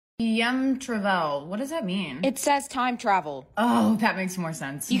Travel. What does that mean? It says time travel. Oh, that makes more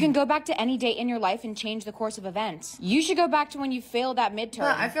sense. You can go back to any date in your life and change the course of events. You should go back to when you failed that midterm.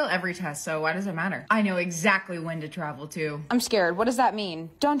 But I fail every test, so why does it matter? I know exactly when to travel to. I'm scared. What does that mean?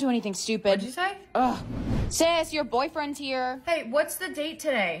 Don't do anything stupid. What'd you say? Ugh. Sis, your boyfriend's here. Hey, what's the date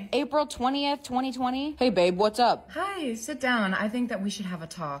today? April 20th, 2020. Hey, babe, what's up? Hi, sit down. I think that we should have a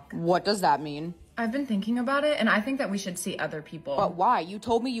talk. What does that mean? I've been thinking about it, and I think that we should see other people. But why? You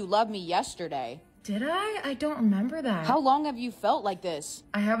told me you loved me yesterday. Did I? I don't remember that. How long have you felt like this?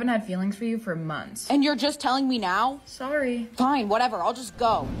 I haven't had feelings for you for months. And you're just telling me now? Sorry. Fine, whatever. I'll just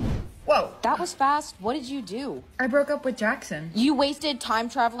go. Whoa. That was fast. What did you do? I broke up with Jackson. You wasted time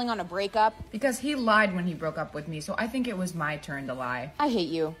traveling on a breakup? Because he lied when he broke up with me, so I think it was my turn to lie. I hate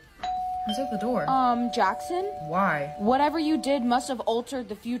you. Who's at the door? Jackson? Why? Whatever you did must have altered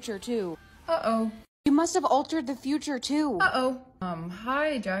the future, too. Uh-oh. You must have altered the future, too. Uh-oh.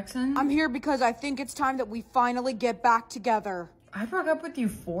 Hi, Jackson. I'm here because I think it's time that we finally get back together. I broke up with you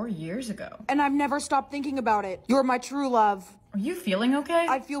 4 years ago. And I've never stopped thinking about it. You're my true love. Are you feeling okay?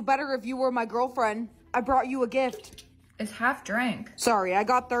 I'd feel better if you were my girlfriend. I brought you a gift. It's half drank. Sorry, I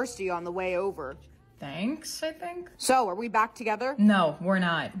got thirsty on the way over. Thanks, I think. So, are we back together? No, we're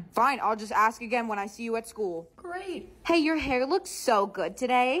not. Fine, I'll just ask again when I see you at school. Great. Hey, your hair looks so good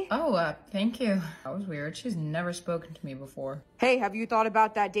today. Oh, thank you. That was weird. She's never spoken to me before. Hey, have you thought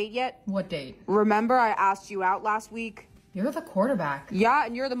about that date yet? What date? Remember I asked you out last week? You're the quarterback. Yeah,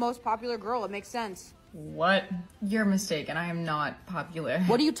 and you're the most popular girl. It makes sense. What? You're mistaken. I am not popular.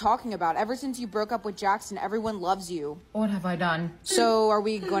 What are you talking about? Ever since you broke up with Jackson, everyone loves you. What have I done? So, are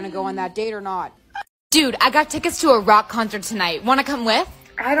we going to go on that date or not? Dude, I got tickets to a rock concert tonight. Wanna come with?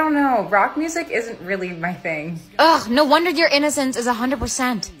 I don't know. Rock music isn't really my thing. Ugh, no wonder your innocence is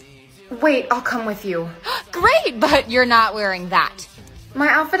 100%. Wait, I'll come with you. Great, but you're not wearing that. My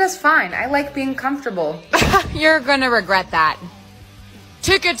outfit is fine. I like being comfortable. You're gonna regret that.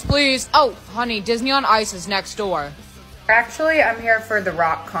 Tickets, please. Oh, honey, Disney on Ice is next door. Actually, I'm here for the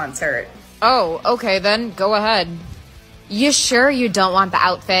rock concert. Oh, okay then, go ahead. You sure you don't want the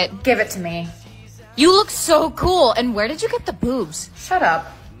outfit? Give it to me. You look so cool, and where did you get the boobs? Shut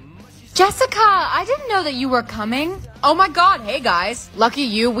up. Jessica, I didn't know that you were coming. Oh my god, hey guys. Lucky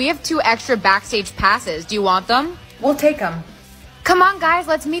you, we have 2 extra backstage passes. Do you want them? We'll take them. Come on guys,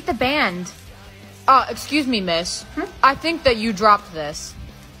 let's meet the band. Excuse me, miss. I think that you dropped this.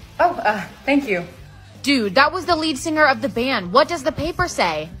 Oh, thank you. Dude, that was the lead singer of the band. What does the paper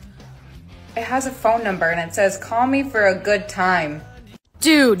say? It has a phone number and it says, call me for a good time.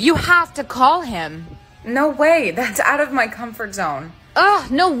 Dude, you have to call him. No way, that's out of my comfort zone.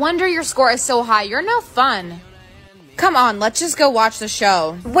 Ugh, no wonder your score is so high. You're no fun. Come on, let's just go watch the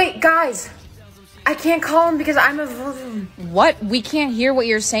show. Wait, guys. I can't call him because I'm a virgin. What? We can't hear what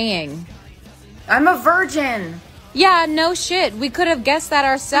you're saying. I'm a virgin. Yeah, no shit. We could have guessed that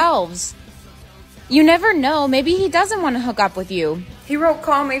ourselves. You never know. Maybe he doesn't want to hook up with you. He wrote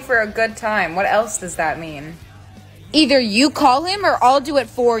call me for a good time. What else does that mean? Either you call him or I'll do it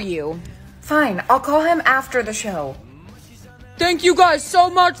for you. Fine, I'll call him after the show. Thank you guys so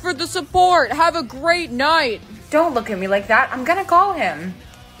much for the support. Have a great night. Don't look at me like that. I'm gonna call him.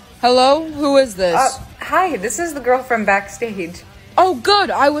 Hello? Who is this? Hi, this is the girl from backstage. Oh,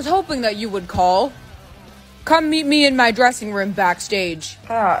 good. I was hoping that you would call. Come meet me in my dressing room backstage.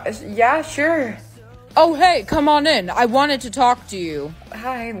 Yeah, sure. Oh, hey, come on in. I wanted to talk to you.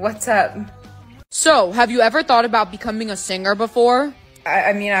 Hi, what's up? So, have you ever thought about becoming a singer before?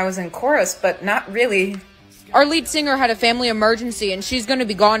 I mean, I was in chorus, but not really. Our lead singer had a family emergency and she's gonna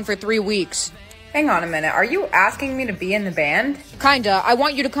be gone for 3 weeks. Hang on a minute, are you asking me to be in the band? Kinda. I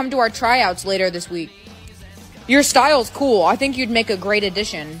want you to come to our tryouts later this week. Your style's cool. I think you'd make a great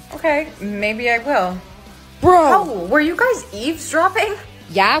addition. Okay, maybe I will. Bro! Oh, were you guys eavesdropping?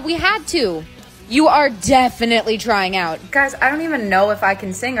 Yeah, we had to. You are definitely trying out. Guys, I don't even know if I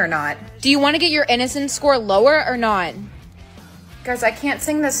can sing or not. Do you want to get your innocence score lower or not? Guys, I can't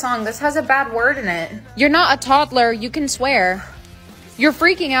sing this song. This has a bad word in it. You're not a toddler. You can swear. You're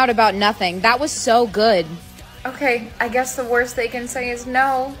freaking out about nothing. That was so good. Okay, I guess the worst they can say is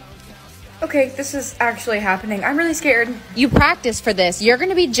no. Okay, this is actually happening. I'm really scared. You practiced for this. You're going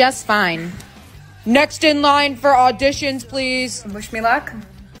to be just fine. Next in line for auditions, please. Wish me luck.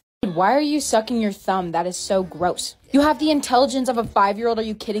 Why are you sucking your thumb? That is so gross. You have the intelligence of a 5-year-old. Are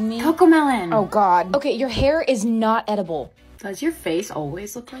you kidding me? Cocomelon. Oh, God. Okay, your hair is not edible. Does your face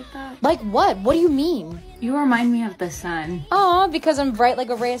always look like that? Like what? What do you mean? You remind me of the sun. Aw, because I'm bright like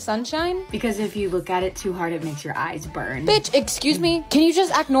a ray of sunshine? Because if you look at it too hard, it makes your eyes burn. Bitch, excuse me? Can you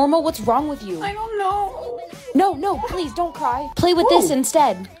just act normal? What's wrong with you? I don't know. No, please don't cry. Play with this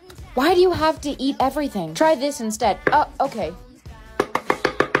instead. Why do you have to eat everything? Try this instead. Oh, okay.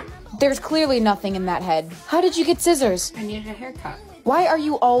 There's clearly nothing in that head. How did you get scissors? I needed a haircut. Why are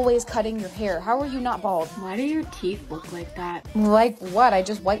you always cutting your hair? How are you not bald? Why do your teeth look like that? Like what? I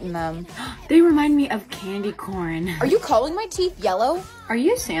just whitened them. They remind me of candy corn. Are you calling my teeth yellow? Are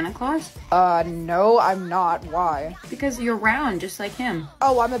you Santa Claus? No, I'm not. Why? Because you're round, just like him.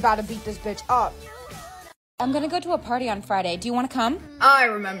 Oh, I'm about to beat this bitch up. I'm gonna go to a party on Friday. Do you want to come? I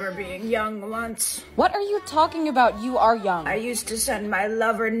remember being young once. What are you talking about? You are young. I used to send my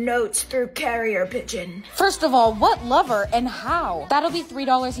lover notes through carrier pigeon. First of all, what lover and how? That'll be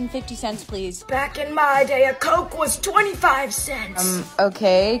 $3.50, please. Back in my day, a Coke was 25 cents.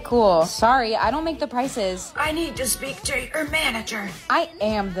 Okay, cool. Sorry, I don't make the prices. I need to speak to your manager. I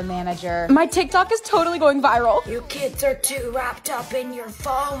am the manager. My TikTok is totally going viral. You kids are too wrapped up in your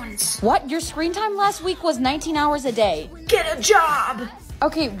phones. What? Your screen time last week was 19 hours a day. Get a job.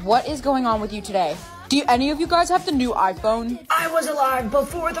 Okay, what is going on with you today? Do any of you guys have the new iPhone? I was alive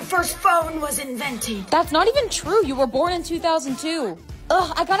before the first phone was invented. That's not even true. You were born in 2002.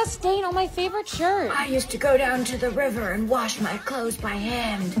 Ugh, I got a stain on my favorite shirt. I used to go down to the river and wash my clothes by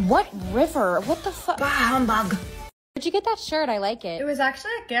hand. What river? What the fuck? Bah humbug. Where'd you get that shirt? I like it. It was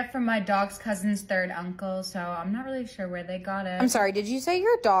actually a gift from my dog's cousin's third uncle, so I'm not really sure where they got it. I'm sorry, did you say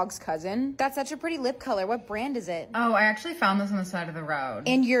your dog's cousin? That's such a pretty lip color. What brand is it? Oh, I actually found this on the side of the road.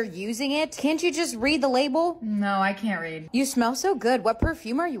 And you're using it? Can't you just read the label? No, I can't read. You smell so good. What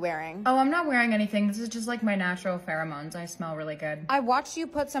perfume are you wearing? Oh, I'm not wearing anything. This is just like my natural pheromones. I smell really good. I watched you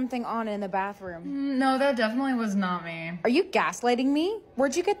put something on in the bathroom. No, that definitely was not me. Are you gaslighting me?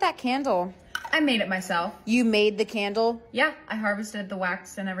 Where'd you get that candle? I made it myself. You made the candle? Yeah, I harvested the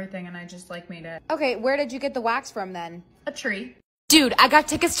wax and everything and I just made it. Okay, where did you get the wax from then? A tree. Dude, I got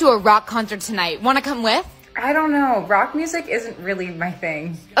tickets to a rock concert tonight. Wanna come with? I don't know. Rock music isn't really my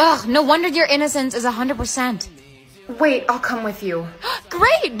thing. Ugh, no wonder your innocence is 100%. Wait, I'll come with you.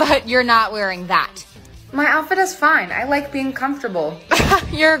 Great, but you're not wearing that. My outfit is fine. I like being comfortable.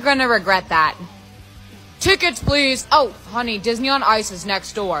 You're gonna regret that. Tickets, please. Oh, honey, Disney on Ice is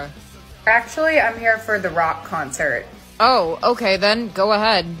next door. Actually, I'm here for the rock concert. Oh, okay then, go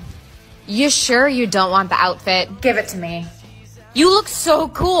ahead. You sure you don't want the outfit? Give it to me. You look so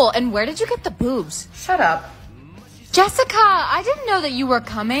cool, and where did you get the boobs? Shut up. Jessica, I didn't know that you were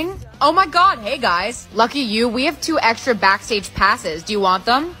coming. Oh my god, hey guys. Lucky you, we have 2 extra backstage passes. Do you want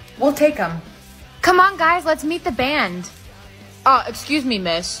them? We'll take them. Come on guys, let's meet the band. Excuse me,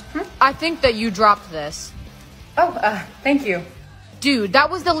 miss. I think that you dropped this. Oh, thank you. Dude, that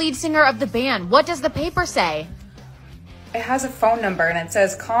was the lead singer of the band. What does the paper say? It has a phone number and it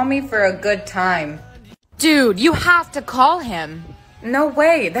says, call me for a good time. Dude, you have to call him. No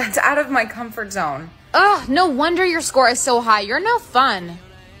way, that's out of my comfort zone. Ugh, no wonder your score is so high. You're no fun.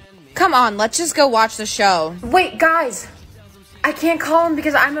 Come on, let's just go watch the show. Wait, guys. I can't call him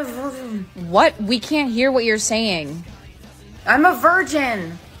because I'm a virgin. What? We can't hear what you're saying. I'm a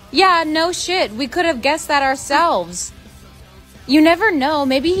virgin. Yeah, no shit. We could have guessed that ourselves. You never know.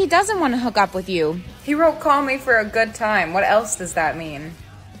 Maybe he doesn't want to hook up with you. He wrote call me for a good time. What else does that mean?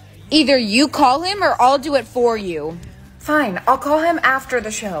 Either you call him or I'll do it for you. Fine, I'll call him after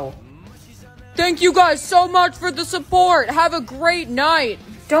the show. Thank you guys so much for the support. Have a great night.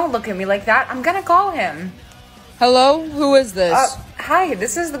 Don't look at me like that. I'm gonna call him. Hello? Who is this? Hi,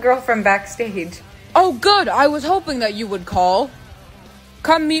 this is the girl from backstage. Oh, good. I was hoping that you would call.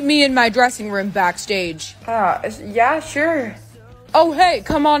 Come meet me in my dressing room backstage. Yeah, sure. Oh, hey,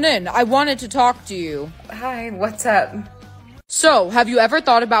 come on in. I wanted to talk to you. Hi, what's up? So, have you ever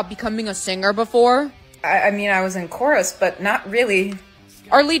thought about becoming a singer before? I mean, I was in chorus, but not really.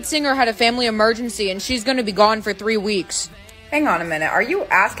 Our lead singer had a family emergency and she's gonna be gone for 3 weeks. Hang on a minute. Are you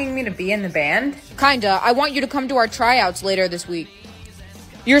asking me to be in the band? Kinda. I want you to come to our tryouts later this week.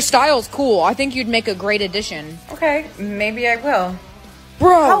 Your style's cool. I think you'd make a great addition. Okay, maybe I will.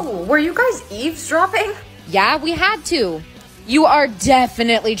 Bro! Oh, were you guys eavesdropping? Yeah, we had to. You are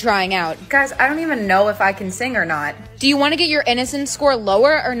definitely trying out. Guys, I don't even know if I can sing or not. Do you want to get your innocence score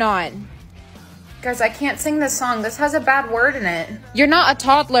lower or not? Guys, I can't sing this song. This has a bad word in it. You're not a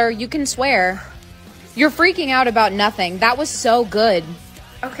toddler. You can swear. You're freaking out about nothing. That was so good.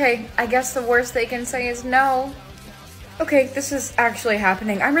 Okay, I guess the worst they can say is no. Okay, this is actually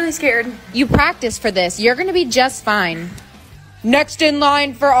happening. I'm really scared. You practiced for this. You're going to be just fine. Next in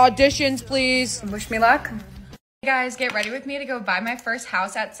line for auditions, please. Wish me luck. Hey guys, get ready with me to go buy my first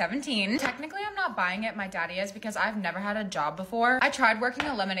house at 17. Technically, I'm not buying it, my daddy is, because I've never had a job before. I tried working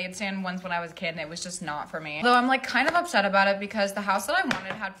a lemonade stand once when I was a kid and it was just not for me. Though I'm like kind of upset about it because the house that I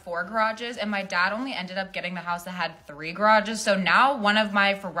wanted had 4 garages and my dad only ended up getting the house that had 3 garages. So now one of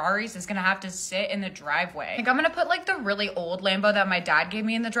my Ferraris is gonna have to sit in the driveway. I think I'm gonna put like the really old Lambo that my dad gave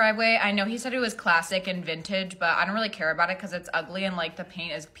me in the driveway. I know he said it was classic and vintage, but I don't really care about it because it's ugly and like the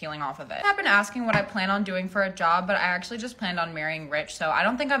paint is peeling off of it. I've been asking what I plan on doing for a job, but I actually just planned on marrying rich, so I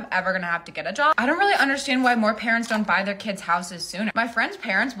don't think I'm ever gonna have to get a job. I don't really understand why more parents don't buy their kids houses sooner. My friend's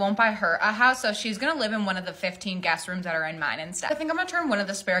parents won't buy her a house, so she's gonna live in one of the 15 guest rooms that are in mine instead. I think I'm gonna turn one of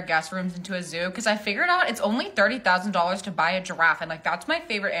the spare guest rooms into a zoo because I figured out it's only $30,000 to buy a giraffe, and like that's my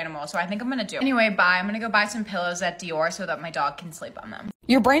favorite animal, so I think I'm gonna do it. Anyway, bye. I'm gonna go buy some pillows at Dior so that my dog can sleep on them.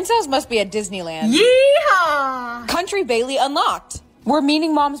 Your brain cells must be at Disneyland. Yeehaw! Country Bailey unlocked. We're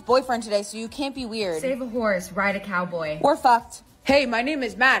meeting mom's boyfriend today, so you can't be weird. Save a horse, ride a cowboy. We're fucked. Hey, my name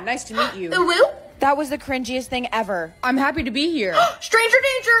is Matt. Nice to meet you. Woo? That was the cringiest thing ever. I'm happy to be here. Stranger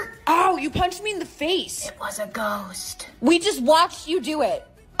danger! Ow, you punched me in the face. It was a ghost. We just watched you do it.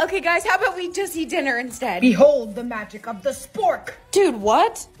 Okay, guys, how about we just eat dinner instead? Behold the magic of the spork! Dude,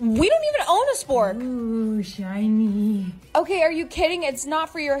 what? We don't even own a spork. Ooh, shiny. Okay, are you kidding? It's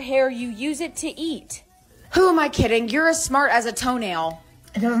not for your hair. You use it to eat. Who am I kidding? You're as smart as a toenail.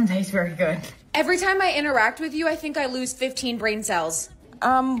 It doesn't taste very good. Every time I interact with you, I think I lose 15 brain cells.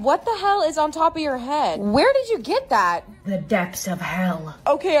 What the hell is on top of your head? Where did you get that? The depths of hell.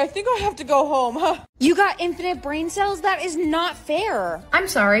 Okay, I think I have to go home, huh? You got infinite brain cells? That is not fair. I'm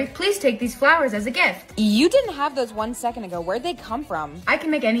sorry, please take these flowers as a gift. You didn't have those 1 second ago. Where'd they come from? I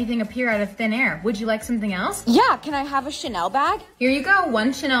can make anything appear out of thin air. Would you like something else? Yeah, can I have a Chanel bag? Here you go,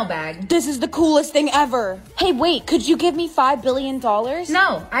 1 Chanel bag. This is the coolest thing ever. Hey, wait, could you give me $5 billion?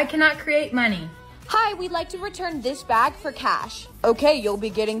 No, I cannot create money. Hi, we'd like to return this bag for cash. Okay, you'll be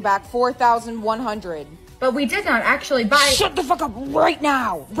getting back 4,100. But we did not actually buy— Shut the fuck up right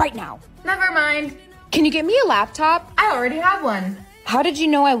now! Right now. Never mind. Can you get me a laptop? I already have one. How did you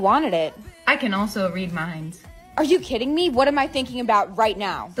know I wanted it? I can also read minds. Are you kidding me? What am I thinking about right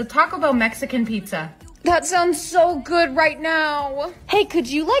now? The Taco Bell Mexican pizza. That sounds so good right now. Hey, could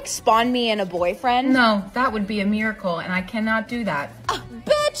you like spawn me and a boyfriend? No, that would be a miracle, and I cannot do that.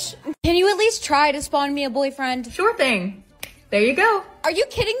 Bitch! Can you at least try to spawn me a boyfriend? Sure thing. There you go. Are you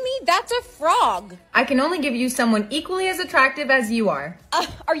kidding me? That's a frog. I can only give you someone equally as attractive as you are.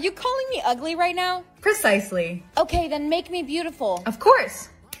 Are you calling me ugly right now? Precisely. Okay, then make me beautiful. Of course.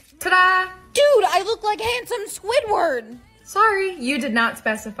 Ta-da! Dude, I look like handsome Squidward. Sorry, you did not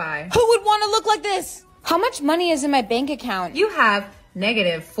specify. Who would want to look like this? How much money is in my bank account? You have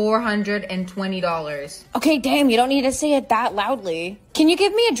negative $420. Okay, damn, you don't need to say it that loudly. Can you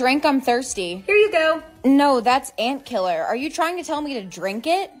give me a drink? I'm thirsty. Here you go. No, that's ant killer. Are you trying to tell me to drink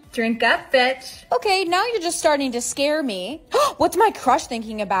it? Drink up, bitch. Okay, now you're just starting to scare me. What's my crush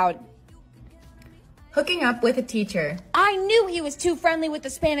thinking about? Hooking up with a teacher. I knew he was too friendly with the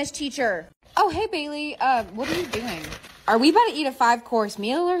Spanish teacher. Oh, hey, Bailey. What are you doing? Are we about to eat a 5-course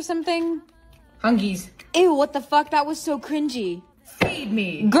meal or something? Hungies. Ew, what the fuck? That was so cringy. Feed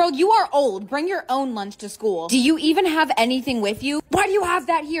me. Girl, you are old. Bring your own lunch to school. Do you even have anything with you? Why do you have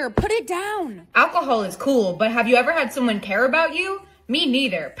that here? Put it down. Alcohol is cool, but have you ever had someone care about you? Me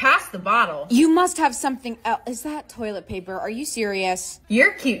neither. Pass the bottle. You must have something else. Is that toilet paper? Are you serious?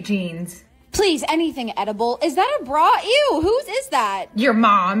 Your cute jeans. Please, anything edible. Is that a bra? Ew, whose is that? Your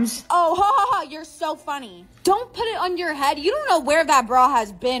mom's. Oh, ha ha ha, you're so funny. Don't put it on your head. You don't know where that bra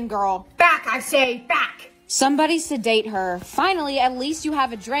has been, girl. Back, I say, back. Somebody sedate her. Finally, at least you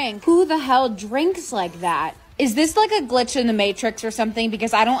have a drink. Who the hell drinks like that? Is this like a glitch in the Matrix or something?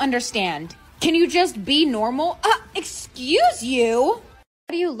 Because I don't understand. Can you just be normal? Excuse you?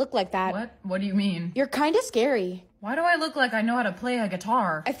 Why do you look like that? What? What do you mean? You're kind of scary. Why do I look like I know how to play a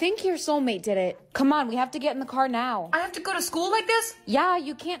guitar? I think your soulmate did it. Come on, we have to get in the car now. I have to go to school like this? Yeah,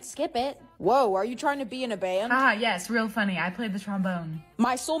 you can't skip it. Whoa, are you trying to be in a band? Ah, yes, real funny. I played the trombone.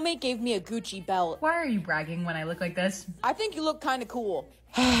 My soulmate gave me a Gucci belt. Why are you bragging when I look like this? I think you look kind of cool.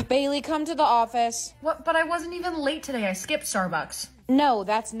 Bailey, come to the office. What? But I wasn't even late today. I skipped Starbucks. No,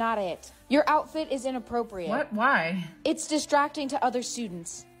 that's not it. Your outfit is inappropriate. What? Why? It's distracting to other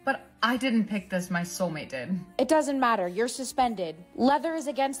students. But I didn't pick this, my soulmate did. It doesn't matter. You're suspended. Leather is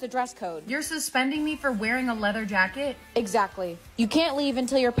against the dress code. You're suspending me for wearing a leather jacket? Exactly. You can't leave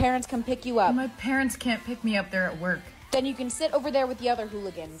until your parents come pick you up. My parents can't pick me up. They're at work. Then you can sit over there with the other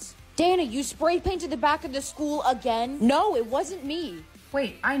hooligans. Dana, you spray painted the back of the school again? No, it wasn't me.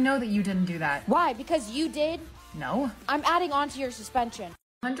 Wait, I know that you didn't do that. Why? Because you did? No. I'm adding on to your suspension.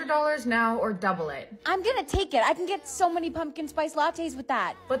 $100 now or double it. I'm gonna take it. I can get so many pumpkin spice lattes with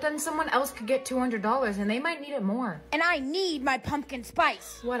that. But then someone else could get $200 and they might need it more. And I need my pumpkin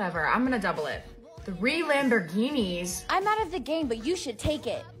spice. Whatever, I'm gonna double it. 3 Lamborghinis? I'm out of the game, but you should take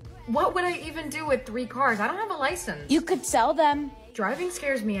it. What would I even do with 3 cars? I don't have a license. You could sell them. Driving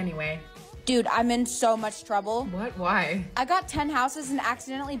scares me anyway. Dude, I'm in so much trouble. What? Why? I got 10 houses and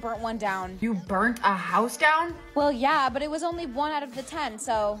accidentally burnt one down. You burnt a house down? Well, yeah, but it was only 1 out of the 10,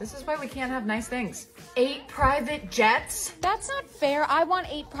 so... This is why we can't have nice things. 8 private jets? That's not fair. I want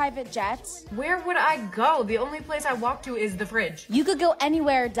 8 private jets. Where would I go? The only place I walk to is the fridge. You could go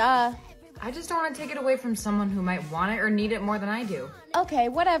anywhere, duh. I just don't want to take it away from someone who might want it or need it more than I do. Okay,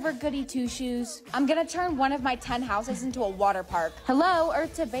 whatever, goody two-shoes. I'm gonna turn one of my 10 houses into a water park. Hello,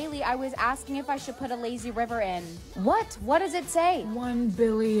 Earth to Bailey. I was asking if I should put a lazy river in. What? What does it say? $1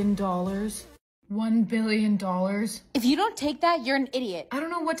 billion. $1 billion? If you don't take that, you're an idiot. I don't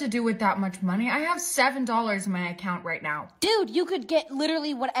know what to do with that much money. I have $7 in my account right now. Dude, you could get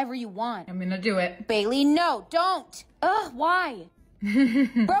literally whatever you want. I'm gonna do it. Bailey, no, don't. Ugh, why?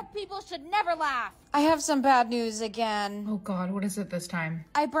 Broke people should never laugh. I have some bad news again. Oh God, what is it this time?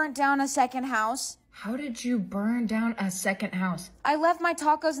 I burnt down a second house. How did you burn down a second house? I left my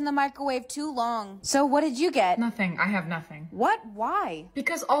tacos in the microwave too long. So what did you get? Nothing. I have nothing. What? Why?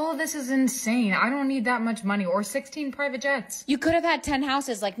 Because all of this is insane. I don't need that much money or 16 private jets. You could have had 10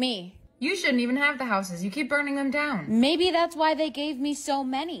 houses like me. You shouldn't even have the houses. You keep burning them down. Maybe that's why they gave me so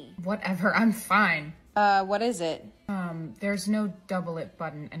many. Whatever. I'm fine. What is it? There's no double it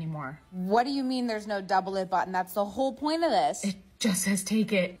button anymore. What do you mean there's no double it button? That's the whole point of this. It just says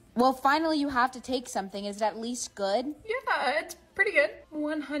take it. Well, finally you have to take something. Is it at least good? Yeah, it's pretty good.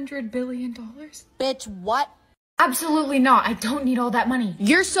 $100 billion? Bitch, what? Absolutely not. I don't need all that money.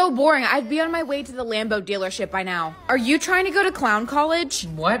 You're so boring. I'd be on my way to the Lambo dealership by now. Are you trying to go to clown college?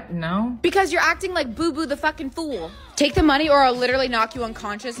 What? No? Because you're acting like Boo Boo the fucking fool. Take the money or I'll literally knock you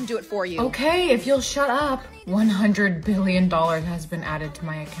unconscious and do it for you. Okay, if you'll shut up. $100 billion has been added to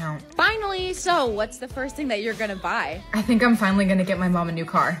my account. Finally, so what's the first thing that you're gonna buy? I think I'm finally gonna get my mom a new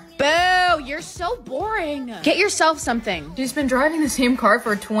car. Boo, you're so boring. Get yourself something. She's been driving the same car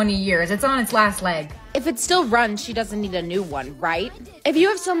for 20 years. It's on its last leg. If it still runs, she doesn't need a new one, right? If you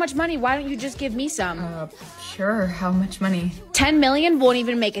have so much money, why don't you just give me some? Sure. How much money? 10 million won't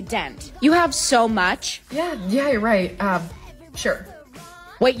even make a dent. You have so much. Yeah, you're right. Sure.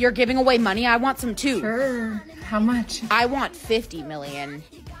 Wait, you're giving away money? I want some too. Sure. How much? I want 50 million.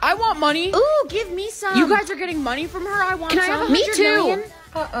 I want money. Ooh, give me some. You guys are getting money from her? I want Can some. I have Me 100 too. million?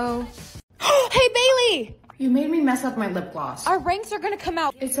 Uh-oh. Hey, Bailey. You made me mess up my lip gloss. Our ranks are gonna come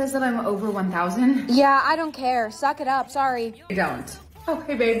out. It says that I'm over 1,000. Yeah, I don't care. Suck it up. Sorry. I don't. Oh,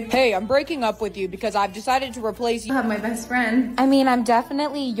 hey, babe. Hey, I'm breaking up with you because I've decided to replace you. I have my best friend. I mean, I'm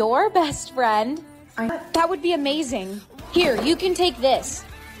definitely your best friend. That would be amazing. Here, you can take this.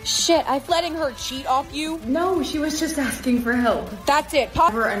 Shit, I'm Letting her cheat off you? No, she was just asking for help. That's it.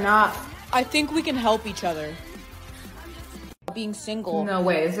 Never enough. I think we can help each other. Being single. No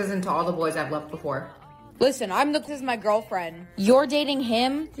way, this isn't to all the boys I've left before. Listen, this is my girlfriend. You're dating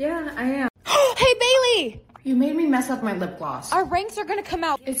him? Yeah, I am. Hey, Bailey. You made me mess up my lip gloss. Our ranks are gonna come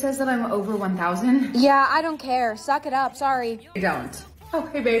out. It says that I'm over 1,000. Yeah, I don't care. Suck it up. Sorry. I don't. Oh,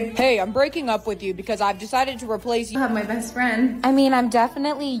 hey, babe. Hey, I'm breaking up with you because I've decided to replace you. I have my best friend. I mean, I'm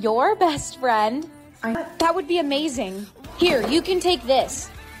definitely your best friend. That would be amazing. Here, you can take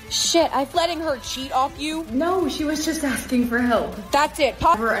this. Shit, I'm Letting her cheat off you? No, she was just asking for help. That's it.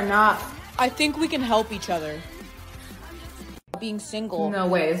 Never enough. I think we can help each other. Being single. No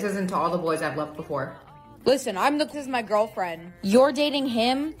way, this isn't to all the boys I've left before. Listen, this is my girlfriend. You're dating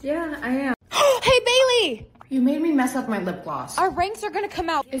him? Yeah, I am. Hey, Bailey. You made me mess up my lip gloss. Our ranks are gonna come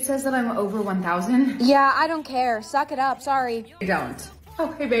out. It says that I'm over 1,000. Yeah, I don't care. Suck it up. Sorry. I don't.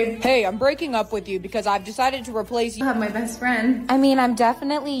 Oh, hey, babe. Hey, I'm breaking up with you because I've decided to replace you. I have my best friend. I mean, I'm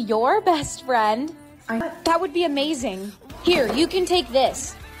definitely your best friend. That would be amazing. Here, you can take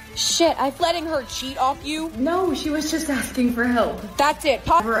this. Shit, I'm Letting her cheat off you? No, she was just asking for help. That's it.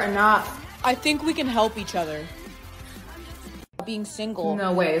 Never enough. I think we can help each other. Being single.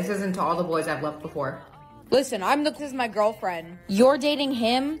 No way, this isn't to all the boys I've left before. Listen, this is my girlfriend. You're dating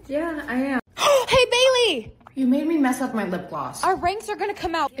him? Yeah, I am. Hey, Bailey. You made me mess up my lip gloss. Our ranks are gonna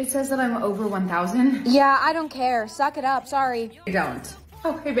come out. It says that I'm over 1,000. Yeah, I don't care. Suck it up. Sorry. I don't.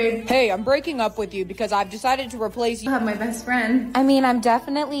 Oh, hey, babe. Hey, I'm breaking up with you because I've decided to replace you. I have my best friend. I mean, I'm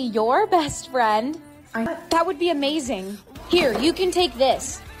definitely your best friend. That would be amazing. Here, you can take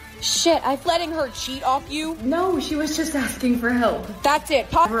this. Shit, I'm Letting her cheat off you? No, she was just asking for help. That's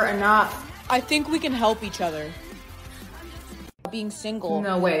it. Never enough. I think we can help each other. being single.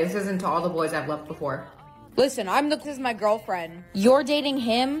 No way, this isn't to all the boys I've loved before. Listen, this is my girlfriend. You're dating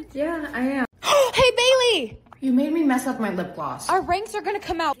him? Yeah, I am. Hey, Bailey! You made me mess up my lip gloss. Our ranks are gonna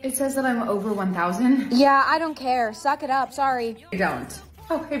come out. It says that I'm over 1,000. Yeah, I don't care. Suck it up. Sorry. I don't.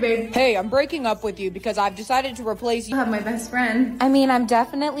 Oh, hey, babe. Hey, I'm breaking up with you because I've decided to replace you. You have my best friend. I mean, I'm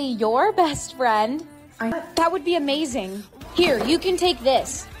definitely your best friend. That would be amazing. Here, you can take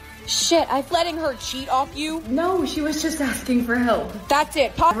this. Shit, I'm letting her cheat off you. No, she was just asking for help. That's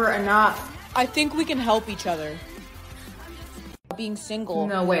it. Pop. Never enough. I think we can help each other. Being single.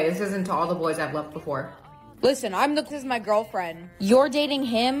 No way, this isn't to all the boys I've loved before. Listen, this is my girlfriend. You're dating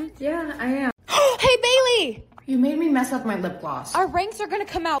him? Yeah, I am. Hey, Bailey! You made me mess up my lip gloss. Our ranks are gonna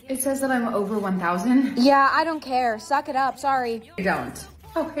come out. It says that I'm over 1,000. Yeah, I don't care. Suck it up. Sorry. I don't.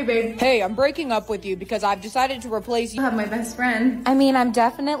 Oh, hey, babe. Hey, I'm breaking up with you because I've decided to replace you. You have my best friend. I mean, I'm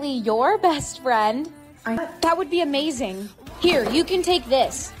definitely your best friend. That would be amazing. Here, you can take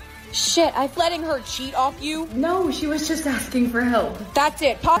this. Shit, I'm letting her cheat off you. No, she was just asking for help. That's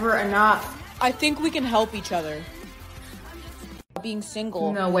it. Pop. Never enough. I think we can help each other. Being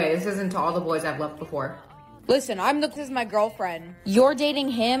single. No way, this isn't to all the boys I've loved before. Listen, this is my girlfriend. You're dating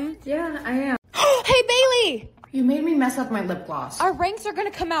him? Yeah, I am. Hey, Bailey! You made me mess up my lip gloss. Our ranks are gonna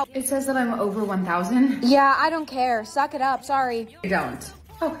come out. It says that I'm over 1,000. Yeah, I don't care. Suck it up. Sorry. I don't.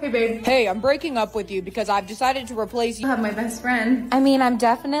 Oh, hey, babe. Hey, I'm breaking up with you because I've decided to replace you. You have my best friend. I mean, I'm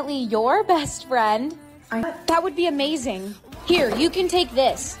definitely your best friend. That would be amazing. Here, you can take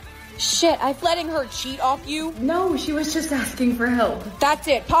this. Shit, I'm letting her cheat off you. No, she was just asking for help. That's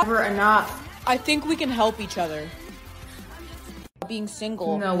it. Pop. Never enough. I think we can help each other. Being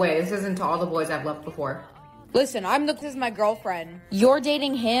single. No way, this isn't to all the boys I've loved before. Listen, this is my girlfriend. You're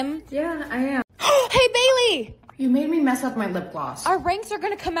dating him? Yeah, I am. Hey, Bailey! You made me mess up my lip gloss. Our ranks are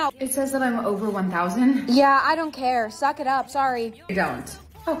gonna come out. It says that I'm over 1,000. Yeah, I don't care. Suck it up. Sorry. I don't.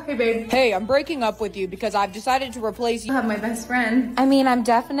 Oh, hey, babe. Hey, I'm breaking up with you because I've decided to replace you. You have my best friend. I mean, I'm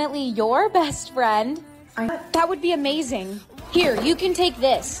definitely your best friend. That would be amazing. Here, you can take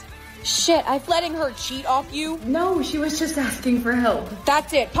this. Shit, I'm letting her cheat off you. No, she was just asking for help.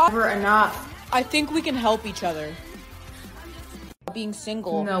 That's it. Pop. Never enough. I think we can help each other. Being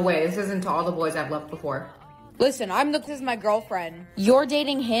single. No way, this isn't to all the boys I've loved before. Listen, this is my girlfriend. You're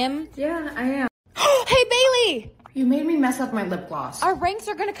dating him? Yeah, I am. Hey, Bailey! You made me mess up my lip gloss. Our ranks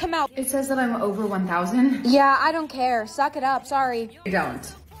are gonna come out. It says that I'm over 1,000. Yeah, I don't care. Suck it up. Sorry. I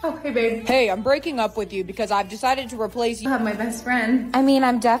don't. Oh, hey, babe. Hey, I'm breaking up with you because I've decided to replace you. You have my best friend. I mean,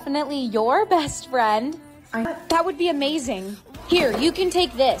 I'm definitely your best friend. That would be amazing. Here, you can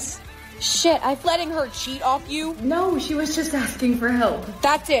take this. Shit, I'm letting her cheat off you. No, she was just asking for help.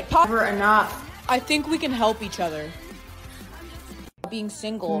 That's it. Pop. Never enough. I think we can help each other. Being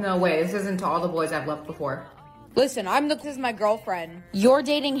single. No way, this isn't to all the boys I've loved before. Listen, this is my girlfriend. You're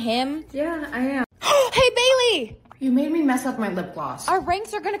dating him? Yeah, I am. Hey, Bailey! You made me mess up my lip gloss. Our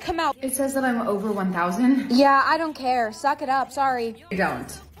ranks are gonna come out. It says that I'm over 1,000. Yeah, I don't care. Suck it up. Sorry. I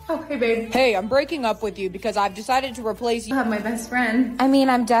don't. Oh, hey, babe. Hey, I'm breaking up with you because I've decided to replace you. You have my best friend. I mean,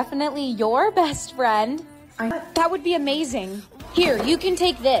 I'm definitely your best friend. That would be amazing. Here, you can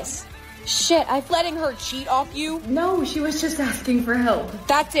take this. Shit, I'm letting her cheat off you. No, she was just asking for help.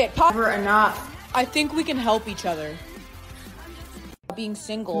 That's it. Pop. Never enough. I think we can help each other. Being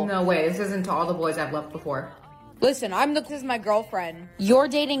single. No way, this isn't to all the boys I've loved before. Listen, this is my girlfriend. You're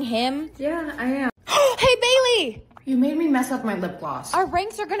dating him? Yeah, I am. Hey, Bailey! You made me mess up my lip gloss. Our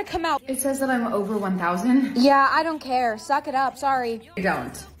ranks are gonna come out. It says that I'm over 1,000. Yeah, I don't care. Suck it up. Sorry. I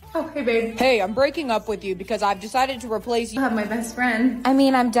don't. Oh, hey, babe. Hey, I'm breaking up with you because I've decided to replace you. You have my best friend. I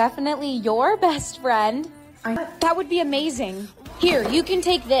mean, I'm definitely your best friend. That would be amazing. Here, you can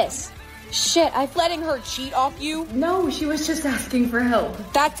take this. Shit, I'm letting her cheat off you. No, she was just asking for help.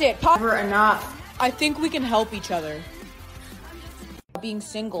 That's it. Pop. Never enough. I think we can help each other. Being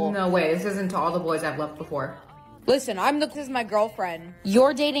single. No way, this isn't to all the boys I've loved before. Listen, this is my girlfriend.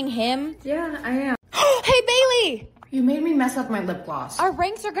 You're dating him? Yeah, I am. Hey, Bailey! You made me mess up my lip gloss. Our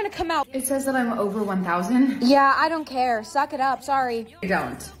ranks are gonna come out. It says that I'm over 1,000. Yeah, I don't care. Suck it up. Sorry. I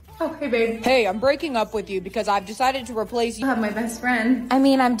don't. Oh, hey, babe. Hey, I'm breaking up with you because I've decided to replace you. You have my best friend. I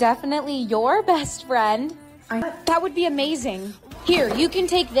mean, I'm definitely your best friend. That would be amazing. Here, you can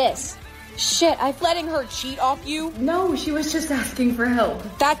take this. Shit, I'm letting her cheat off you. No, she was just asking for help.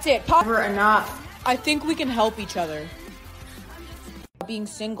 That's it. Pop. Never enough. I think we can help each other. Being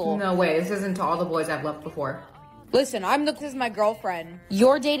single. No way, this isn't to all the boys I've loved before. Listen, this is my girlfriend.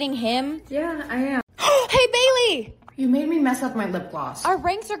 You're dating him? Yeah, I am. Hey, Bailey! You made me mess up my lip gloss. Our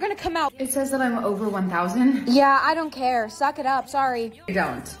ranks are gonna come out. It says that I'm over 1,000. Yeah, I don't care. Suck it up. Sorry. I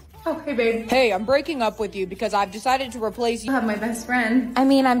don't. Oh, hey, babe. Hey, I'm breaking up with you because I've decided to replace you. I have my best friend. I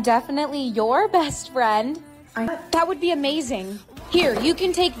mean, I'm definitely your best friend. That would be amazing. Here, you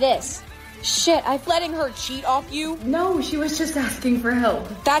can take this. Shit, I'm letting her cheat off you. No, she was just asking for help.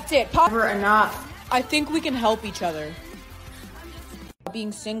 That's it. Never enough. I think we can help each other.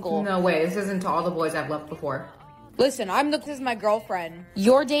 Being single. No way, this isn't to all the boys I've left before. Listen, this is my girlfriend.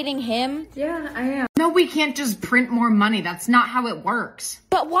 You're dating him? Yeah, I am. No, we can't just print more money. That's not how it works.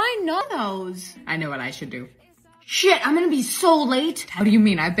 But why not? Those. I know what I should do. Shit, I'm gonna be so late. How do you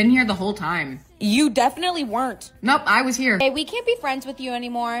mean? I've been here the whole time. You definitely weren't. Nope, I was here. Hey, we can't be friends with you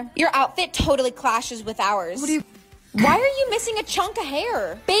anymore. Your outfit totally clashes with ours. What do you... Why are you missing a chunk of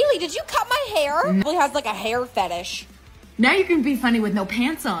hair? Bailey, did you cut my hair? Bailey has like a hair fetish. Now you can be funny with no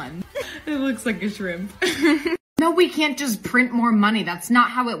pants on. It looks like a shrimp. No, we can't just print more money. That's not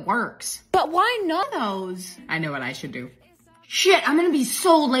how it works. But why not? Those. I know what I should do. Shit, I'm gonna be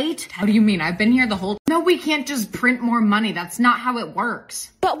so late. How do you mean? I've been here the whole... No, we can't just print more money. That's not how it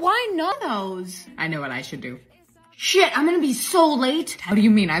works. But why not? Those. I know what I should do. Shit, I'm gonna be so late. How do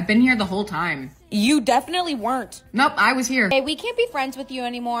you mean? I've been here the whole time. You definitely weren't. Nope, I was here. Hey, we can't be friends with you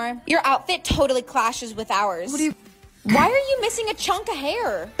anymore. Your outfit totally clashes with ours. What do you... Why are you missing a chunk of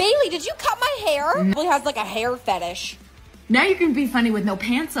hair? Bailey, did you cut my hair? Bailey has like a hair fetish. Now you can be funny with no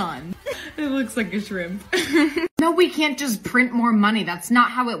pants on. It looks like a shrimp. No, we can't just print more money. That's not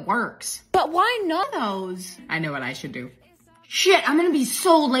how it works. But why not? Those. I know what I should do. Shit, I'm gonna be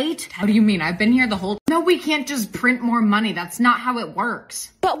so late. How do you mean? I've been here the whole... No, we can't just print more money. That's not how it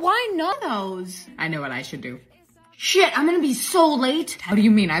works. But why not? Those. I know what I should do. Shit, I'm gonna be so late. How do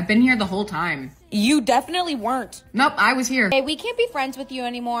you mean? I've been here the whole time. You definitely weren't. Nope, I was here. Hey, we can't be friends with you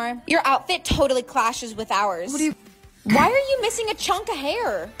anymore. Your outfit totally clashes with ours. What do you... Why are you missing a chunk of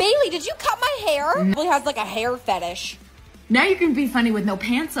hair? Bailey, did you cut my hair? Bailey has like a hair fetish. Now you can be funny with no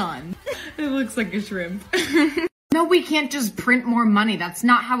pants on. It looks like a shrimp. No, we can't just print more money. That's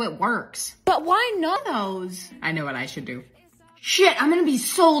not how it works. But why not? Those. I know what I should do. Shit, I'm gonna be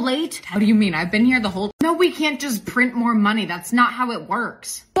so late. How do you mean? I've been here the whole... No, we can't just print more money. That's not how it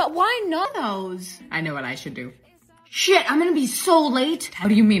works. But why not? Those. I know what I should do. Shit, I'm gonna be so late. How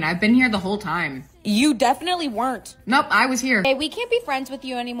do you mean? I've been here the whole time. You definitely weren't. Nope, I was here. Hey, we can't be friends with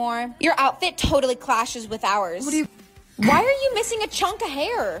you anymore. Your outfit totally clashes with ours. What do you... Why are you missing a chunk of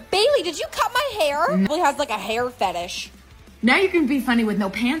hair? Bailey, did you cut my hair? Bailey has like a hair fetish. Now you can be funny with no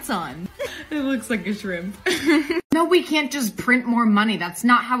pants on. It looks like a shrimp. No, we can't just print more money. That's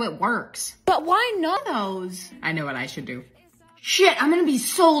not how it works. But why not? Those. I know what I should do. Shit, I'm gonna be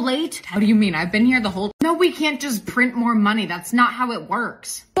so late. How do you mean? I've been here the whole... No, we can't just print more money. That's not how it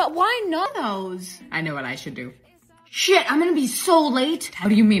works. But why not? Those. I know what I should do. Shit, I'm gonna be so late. How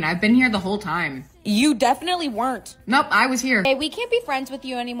do you mean? I've been here the whole time. You definitely weren't. Nope, I was here. Hey, we can't be friends with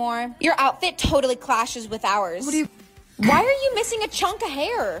you anymore. Your outfit totally clashes with ours. What do you... Why are you missing a chunk of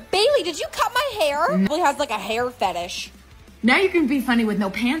hair? Bailey, did you cut my hair? Bailey has like a hair fetish. Now you can be funny with no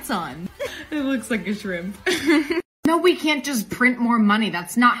pants on. It looks like a shrimp. No, we can't just print more money.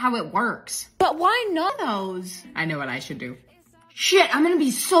 That's not how it works. But why not? Those. I know what I should do. Shit, I'm gonna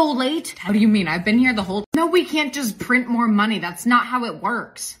be so late. How do you mean? I've been here the whole... No, we can't just print more money. That's not how it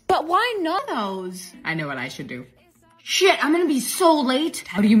works. But why not? Those. I know what I should do. Shit, I'm gonna be so late.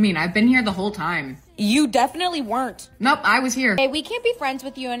 How do you mean? I've been here the whole time. You definitely weren't. Nope, I was here. Hey, we can't be friends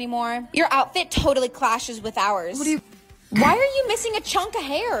with you anymore. Your outfit totally clashes with ours. What do you... Why are you missing a chunk of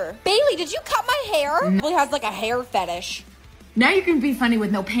hair? Bailey, did you cut my hair? Bailey has like a hair fetish. Now you can be funny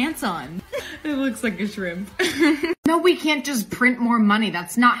with no pants on. It looks like a shrimp. No, we can't just print more money.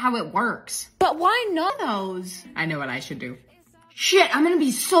 That's not how it works. But why not? Those. I know what I should do. Shit, I'm gonna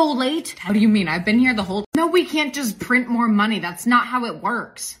be so late. How do you mean? I've been here the whole... No, we can't just print more money. That's not how it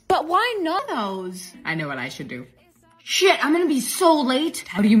works. But why not? Those. I know what I should do. Shit, I'm gonna be so late.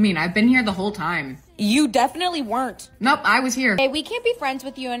 How do you mean? I've been here the whole time. You definitely weren't. Nope, I was here. Hey, we can't be friends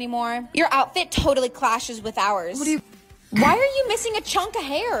with you anymore. Your outfit totally clashes with ours. What do you... Why are you missing a chunk of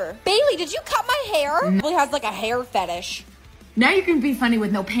hair? Bailey, did you cut my hair? Bailey has like a hair fetish. Now you can be funny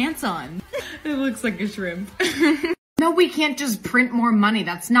with no pants on. It looks like a shrimp. No, we can't just print more money.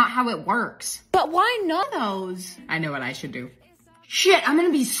 That's not how it works. But why not? Those. I know what I should do. Shit, I'm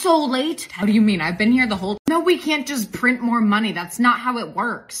gonna be so late. How do you mean? I've been here the whole... No, we can't just print more money. That's not how it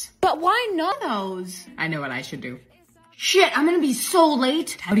works. But why not? Those. I know what I should do. Shit, I'm gonna be so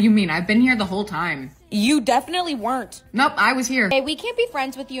late. How do you mean? I've been here the whole time. You definitely weren't. Nope, I was here. Hey, we can't be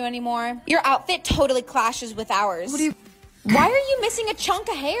friends with you anymore. Your outfit totally clashes with ours. What do you... Why are you missing a chunk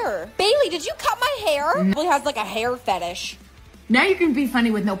of hair? Bailey, did you cut my hair? Bailey has like a hair fetish. Now you can be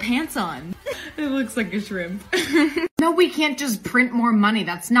funny with no pants on. It looks like a shrimp. No, we can't just print more money.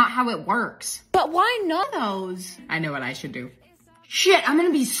 That's not how it works. But why not? I know what I should do. Shit, I'm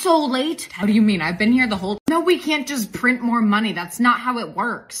gonna be so late. How do you mean? I've been here the whole... No, we can't just print more money. That's not how it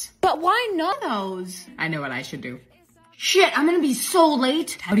works. But why not? I know what I should do. Shit, I'm gonna be so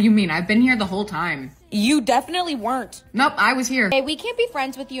late. How do you mean? I've been here the whole time. You definitely weren't. Nope, I was here. Hey, we can't be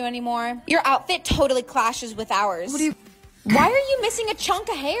friends with you anymore. Your outfit totally clashes with ours. What do you... Why are you missing a chunk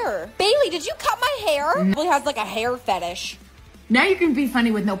of hair? Bailey, did you cut my hair? Bailey has like a hair fetish. Now you can be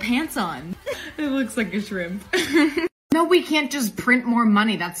funny with no pants on. It looks like a shrimp. No, we can't just print more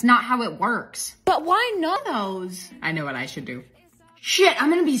money. That's not how it works. But why not? I know what I should do. Shit,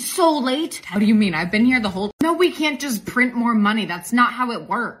 I'm gonna be so late. How do you mean? I've been here the whole... No, we can't just print more money. That's not how it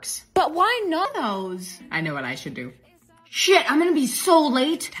works. But why not? I know what I should do. Shit, I'm gonna be so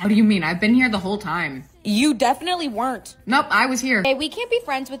late. How do you mean? I've been here the whole time. You definitely weren't. Nope, I was here. Hey, we can't be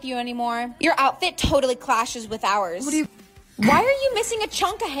friends with you anymore. Your outfit totally clashes with ours. What do you... Why are you missing a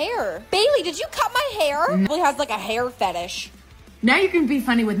chunk of hair? Bailey, did you cut my hair? Bailey has like a hair fetish. Now you can be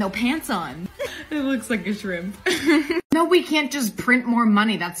funny with no pants on. It looks like a shrimp. No, we can't just print more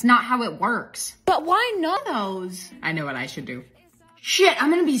money. That's not how it works. But why not? I know what I should do. Shit, I'm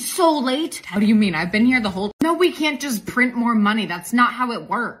gonna be so late. How do you mean? I've been here the whole... No, we can't just print more money. That's not how it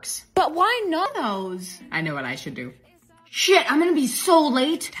works. But why not? I know what I should do. Shit, I'm gonna be so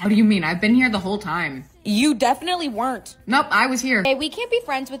late. How do you mean? I've been here the whole time. You definitely weren't. Nope, I was here. Hey, we can't be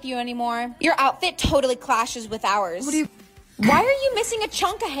friends with you anymore. Your outfit totally clashes with ours. What do you... Why are you missing a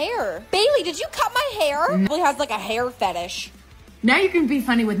chunk of hair? Bailey, did you cut my hair? Bailey has like a hair fetish. Now you can be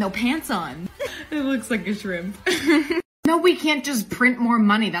funny with no pants on. It looks like a shrimp. No, we can't just print more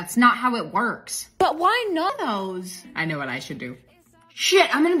money. That's not how it works. But why not? I know what I should do.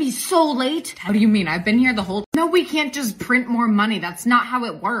 Shit, I'm gonna be so late. How do you mean? I've been here the whole... No, we can't just print more money. That's not how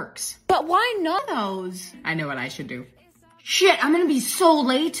it works. But why not? I know what I should do. Shit, I'm gonna be so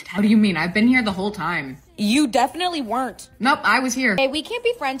late. How do you mean? I've been here the whole time. You definitely weren't. Nope, I was here. Hey, we can't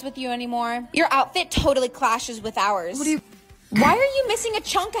be friends with you anymore. Your outfit totally clashes with ours. What do you... Why are you missing a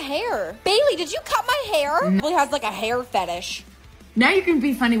chunk of hair? Bailey, did you cut my hair? Bailey has like a hair fetish. Now you can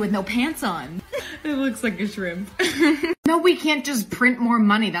be funny with no pants on. It looks like a shrimp. No, we can't just print more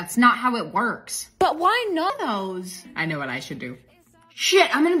money. That's not how it works. But why not? I know what I should do.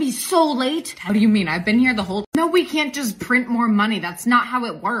 Shit, I'm gonna be so late. How do you mean? I've been here the whole... No, we can't just print more money. That's not how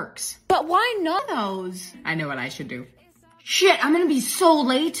it works. But why not? I know what I should do. Shit, I'm gonna be so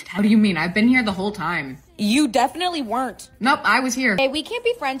late. How do you mean? I've been here the whole time. You definitely weren't. Nope, I was here. Hey, we can't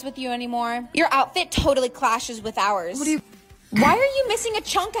be friends with you anymore. Your outfit totally clashes with ours. What do you... Why are you missing a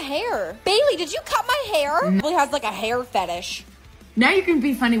chunk of hair? Bailey, did you cut my hair? Bailey has like a hair fetish. Now you can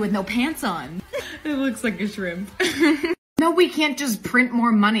be funny with no pants on. It looks like a shrimp. No, we can't just print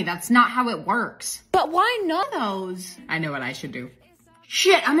more money. That's not how it works. But why not? I know what I should do.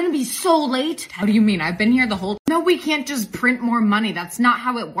 Shit, I'm gonna be so late. How do you mean? I've been here the whole... No, we can't just print more money. That's not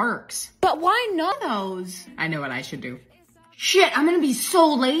how it works. But why not? I know what I should do. Shit, I'm gonna be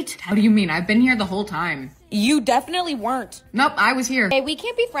so late. How do you mean? I've been here the whole time. You definitely weren't. Nope, I was here. Hey, we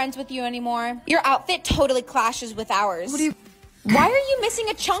can't be friends with you anymore. Your outfit totally clashes with ours. What do you... Why are you missing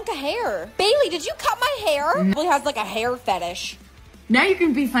a chunk of hair? Bailey, did you cut my hair? Bailey has like a hair fetish. Now you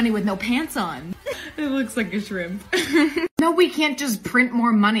can be funny with no pants on. It looks like a shrimp. No, we can't just print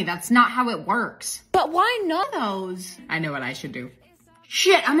more money. That's not how it works. But why not? I know what I should do.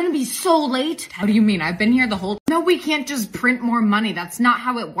 Shit, I'm gonna be so late. How do you mean? I've been here the whole... No, we can't just print more money. That's not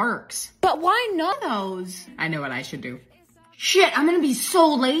how it works. But why not? I know what I should do. Shit, I'm gonna be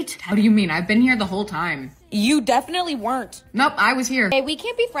so late. How do you mean? I've been here the whole time. You definitely weren't. Nope, I was here. Hey, we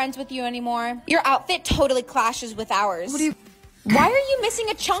can't be friends with you anymore. Your outfit totally clashes with ours. What do you... Why are you missing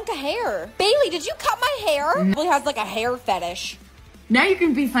a chunk of hair? Bailey, did you cut my hair? Bailey has like a hair fetish. Now you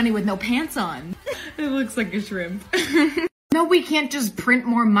can be funny with no pants on. It looks like a shrimp. No, we can't just print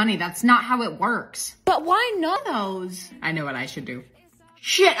more money. That's not how it works. But why not? I know what I should do.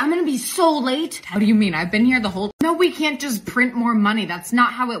 Shit, I'm gonna be so late. How do you mean? I've been here the whole... No, we can't just print more money. That's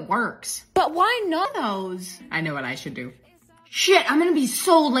not how it works. But why not? I know what I should do. Shit, I'm gonna be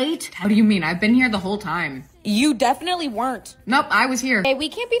so late. How do you mean? I've been here the whole time. You definitely weren't. Nope, I was here. Hey, we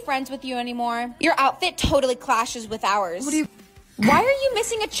can't be friends with you anymore. Your outfit totally clashes with ours. What do you... Why are you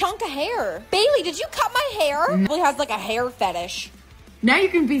missing a chunk of hair? Bailey, did you cut my hair? Bailey has like a hair fetish. Now you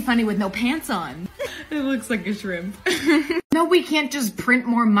can be funny with no pants on. It looks like a shrimp. No, we can't just print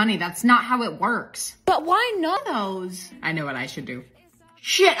more money. That's not how it works. But why not? I know what I should do.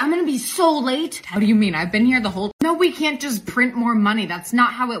 Shit, I'm gonna be so late. How do you mean? I've been here the whole... No, we can't just print more money. That's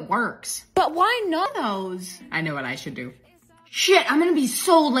not how it works. But why not? I know what I should do. Shit, I'm gonna be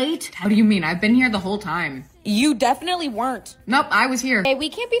so late. How do you mean? I've been here the whole time. You definitely weren't. Nope, I was here. Hey, we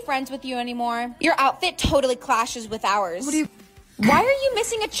can't be friends with you anymore. Your outfit totally clashes with ours. What do you... Why are you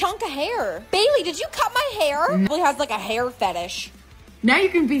missing a chunk of hair? Bailey, did you cut my hair? Bailey has like a hair fetish. Now you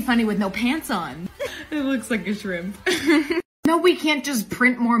can be funny with no pants on. It looks like a shrimp. No, we can't just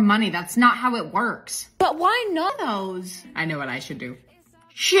print more money. That's not how it works. But why not? Those. I know what I should do.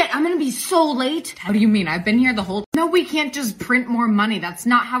 Shit, I'm gonna be so late. How do you mean? I've been here the whole... No, we can't just print more money. That's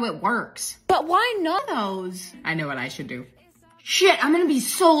not how it works. But why not? Those. I know what I should do. Shit, I'm gonna be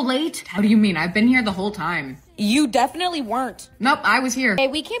so late. How do you mean? I've been here the whole time. You definitely weren't. Nope, I was here. Hey,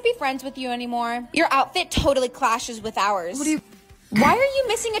 we can't be friends with you anymore. Your outfit totally clashes with ours. What do you... Why are you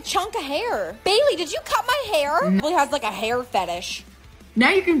missing a chunk of hair? Bailey, did you cut my hair? Bailey has like a hair fetish.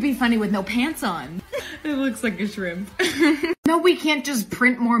 Now you can be funny with no pants on. It looks like a shrimp. No, we can't just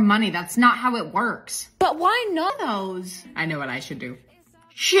print more money. That's not how it works. But why not? Those. I know what I should do.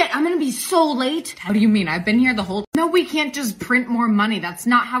 Shit, I'm gonna be so late. How do you mean? I've been here the whole... No, we can't just print more money. That's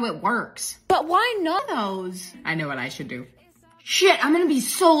not how it works. But why not? Those. I know what I should do. Shit, I'm gonna be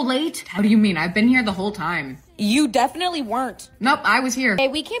so late. How do you mean? I've been here the whole time. You definitely weren't. Nope, I was here. Hey,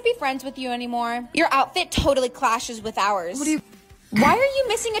 we can't be friends with you anymore. Your outfit totally clashes with ours. What do you... Why are you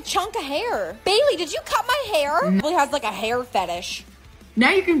missing a chunk of hair? Bailey, did you cut my hair? Bailey has like a hair fetish.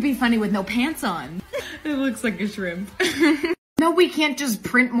 Now you can be funny with no pants on. It looks like a shrimp. No, we can't just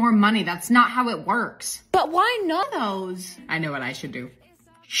print more money. That's not how it works. But why not? Those. I know what I should do.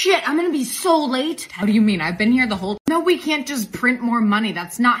 Shit, I'm gonna be so late. How do you mean? I've been here the whole... No, we can't just print more money.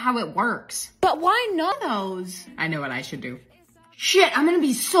 That's not how it works. But why not? Those. I know what I should do. Shit, I'm gonna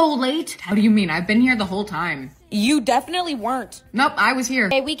be so late. How do you mean? I've been here the whole time. You definitely weren't. Nope, I was here.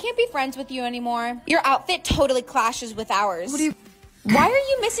 Hey, we can't be friends with you anymore. Your outfit totally clashes with ours. What do you... Why are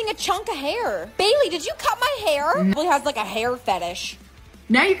you missing a chunk of hair? Bailey, did you cut my hair? Bailey has like a hair fetish.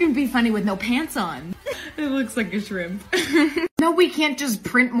 Now you can be funny with no pants on. It looks like a shrimp. No, we can't just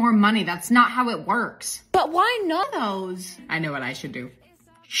print more money. That's not how it works. But why not? Those. I know what I should do.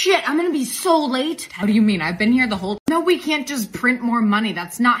 Shit, I'm gonna be so late. How do you mean? I've been here the whole... No, we can't just print more money.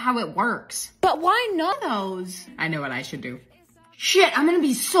 That's not how it works. But why not? Those. I know what I should do. Shit, I'm gonna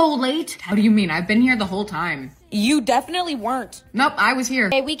be so late. How do you mean? I've been here the whole time. You definitely weren't. Nope, I was here.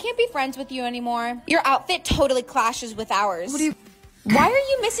 Hey, we can't be friends with you anymore. Your outfit totally clashes with ours. What do you... Why are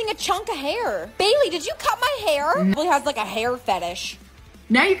you missing a chunk of hair? Bailey, did you cut my hair? Bailey has like a hair fetish.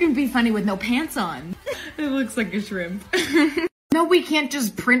 Now you can be funny with no pants on. It looks like a shrimp. No, we can't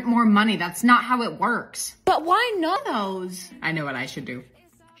just print more money. That's not how it works. But why not? Those. I know what I should do.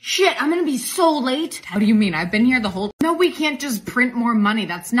 Shit, I'm gonna be so late. How do you mean? I've been here the whole... No, we can't just print more money.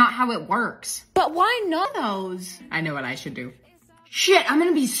 That's not how it works. But why not? Those. I know what I should do. Shit, I'm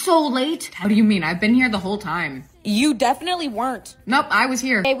gonna be so late. How do you mean? I've been here the whole time. You definitely weren't. Nope, I was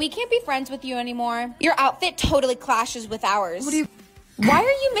here. Hey, we can't be friends with you anymore. Your outfit totally clashes with ours. What do you... Why are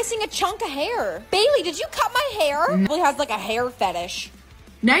you missing a chunk of hair? Bailey, did you cut my hair? Bailey has like a hair fetish.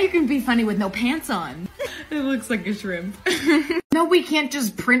 Now you can be funny with no pants on. It looks like a shrimp. No, we can't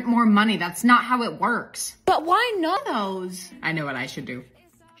just print more money. That's not how it works. But why not? Those. I know what I should do.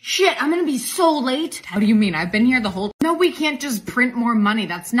 Shit, I'm gonna be so late. How do you mean? I've been here the whole... No, we can't just print more money.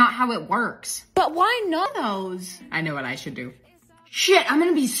 That's not how it works. But why not? Those. I know what I should do. Shit, I'm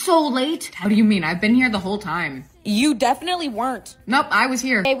gonna be so late. How do you mean? I've been here the whole time. You definitely weren't. Nope, I was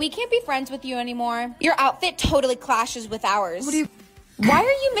here. Hey, we can't be friends with you anymore. Your outfit totally clashes with ours. What do you... Why are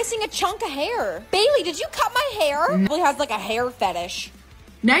you missing a chunk of hair? Bailey, did you cut my hair? Bailey has like a hair fetish.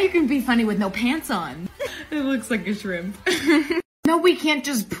 Now you can be funny with no pants on. It looks like a shrimp. No, we can't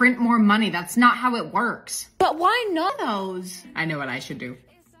just print more money. That's not how it works. But why not? Those. I know what I should do.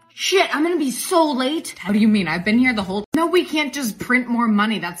 Shit, I'm gonna be so late. How do you mean? I've been here the whole... No, we can't just print more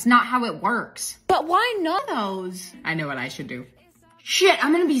money. That's not how it works. But why not? Those. I know what I should do. Shit,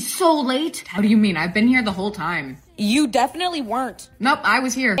 I'm gonna be so late. How do you mean? I've been here the whole time. You definitely weren't. Nope, I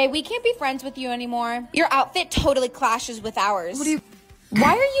was here. Hey, we can't be friends with you anymore. Your outfit totally clashes with ours. What do you...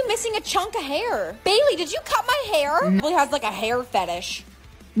 Why are you missing a chunk of hair? Bailey, did you cut my hair? Bailey has like a hair fetish.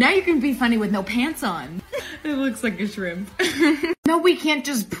 Now you can be funny with no pants on. It looks like a shrimp. No, we can't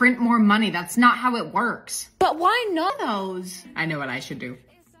just print more money. That's not how it works. But why not? Those. I know what I should do.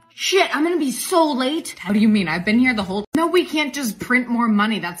 Shit, I'm gonna be so late. How do you mean? I've been here the whole... No, we can't just print more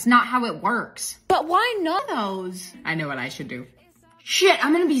money. That's not how it works. But why not? Those. I know what I should do. Shit,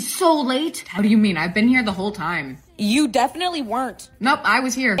 I'm gonna be so late. How do you mean? I've been here the whole time. You definitely weren't. Nope, I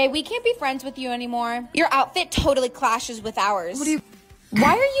was here. Hey, we can't be friends with you anymore. Your outfit totally clashes with ours. What do you...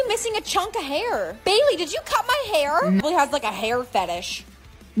 Why are you missing a chunk of hair? Bailey, did you cut my hair? Bailey has like a hair fetish.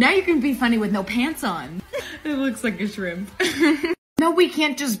 Now you can be funny with no pants on. It looks like a shrimp. No, we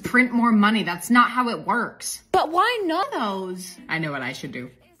can't just print more money. That's not how it works. But why not those? I know what I should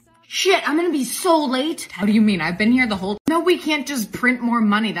do. Shit, I'm gonna be so late. How do you mean? I've been here the whole... No, we can't just print more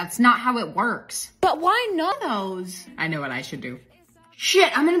money. That's not how it works. But why not those? I know what I should do.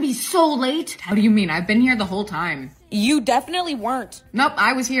 Shit, I'm gonna be so late. How do you mean? I've been here the whole time. You definitely weren't. Nope,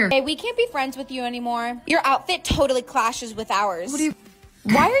 I was here. Hey, we can't be friends with you anymore. Your outfit totally clashes with ours. What do you...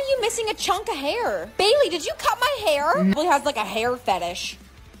 Why are you missing a chunk of hair? Bailey, did you cut my hair? Bailey has like a hair fetish.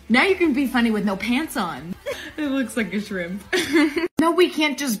 Now you can be funny with no pants on. It looks like a shrimp. No, we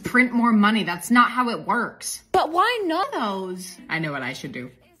can't just print more money. That's not how it works. But why not those? I know what I should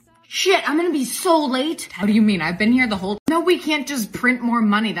do. Shit, I'm gonna be so late. How do you mean? I've been here the whole... No, we can't just print more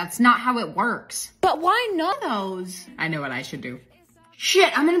money. That's not how it works. But why not those? I know what I should do.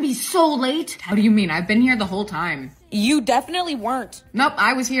 Shit, I'm gonna be so late. How do you mean? I've been here the whole time. You definitely weren't. Nope,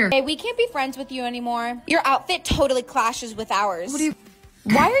 I was here. Hey, we can't be friends with you anymore. Your outfit totally clashes with ours. What do you...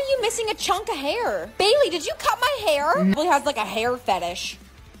 Why are you missing a chunk of hair? Bailey, did you cut my hair? Bailey has like a hair fetish.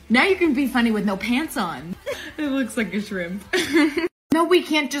 Now you can be funny with no pants on. It looks like a shrimp. No, we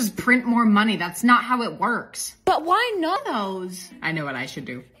can't just print more money. That's not how it works. But why not those? I know what I should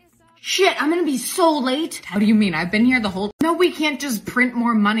do. Shit, I'm gonna be so late. How do you mean? I've been here the whole... No, we can't just print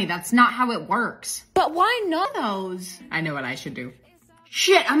more money. That's not how it works. But why not those? I know what I should do.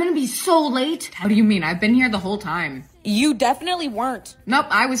 Shit, I'm gonna be so late. How do you mean? I've been here the whole time. You definitely weren't. Nope,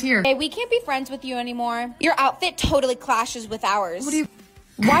 I was here. Hey, we can't be friends with you anymore. Your outfit totally clashes with ours. What do you...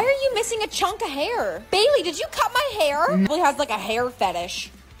 Why are you missing a chunk of hair? Bailey, did you cut my hair? Bailey has like a hair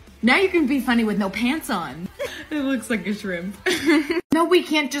fetish. Now you can be funny with no pants on. It looks like a shrimp. No, we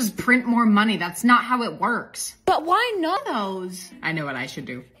can't just print more money. That's not how it works. But why not those? I know what I should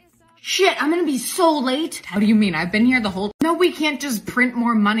do. Shit, I'm gonna be so late. How do you mean? I've been here the whole... No, we can't just print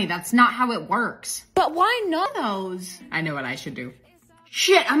more money. That's not how it works. But why not those? I know what I should do.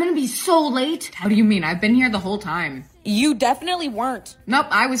 Shit, I'm gonna be so late. How do you mean? I've been here the whole time. You definitely weren't. Nope,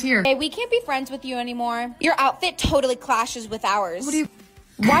 I was here. Hey, we can't be friends with you anymore. Your outfit totally clashes with ours. What do you...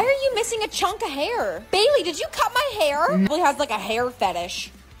 Why are you missing a chunk of hair? Bailey, did you cut my hair? Bailey has like a hair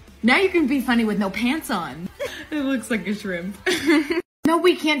fetish. Now you can be funny with no pants on. It looks like a shrimp. No,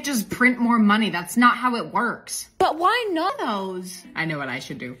 we can't just print more money. That's not how it works. But why not those? I know what I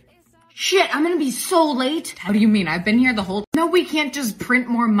should do. Shit, I'm gonna be so late. How do you mean? I've been here the whole... No, we can't just print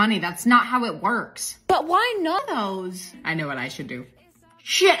more money. That's not how it works. But why not those? I know what I should do.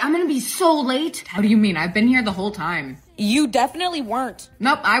 Shit, I'm gonna be so late. How do you mean? I've been here the whole time. You definitely weren't.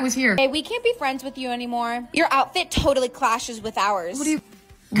 Nope, I was here. Hey, we can't be friends with you anymore. Your outfit totally clashes with ours. What do you...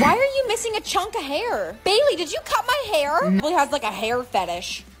 Why are you missing a chunk of hair? Bailey, did you cut my hair? Bailey has like a hair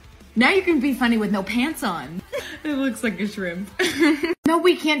fetish. Now you can be funny with no pants on. It looks like a shrimp. No,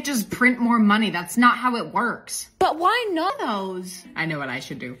 we can't just print more money. That's not how it works. But why not those? I know what I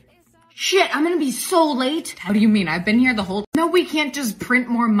should do. Shit, I'm gonna be so late. How do you mean? I've been here the whole... No, we can't just print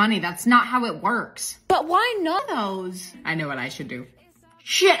more money. That's not how it works. But why not those? I know what I should do.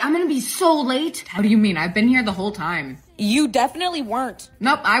 Shit, I'm gonna be so late. How do you mean? I've been here the whole time. You definitely weren't.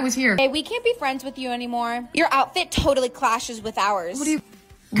 Nope, I was here. Hey, we can't be friends with you anymore. Your outfit totally clashes with ours. What do you...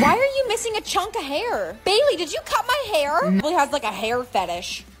 Why are you missing a chunk of hair? Bailey, did you cut my hair? Bailey has like a hair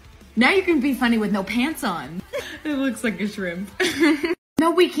fetish. Now you can be funny with no pants on. It looks like a shrimp.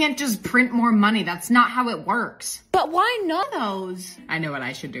 No, we can't just print more money. That's not how it works. But why not those? I know what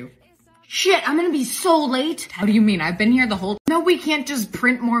I should do. Shit, I'm gonna be so late. How do you mean? I've been here the whole... No, we can't just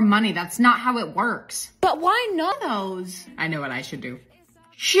print more money. That's not how it works. But why not those? I know what I should do.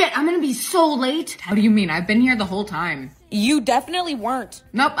 Shit, I'm gonna be so late. How do you mean? I've been here the whole time. You definitely weren't.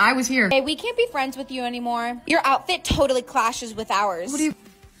 Nope, I was here. Hey, we can't be friends with you anymore. Your outfit totally clashes with ours. What do you...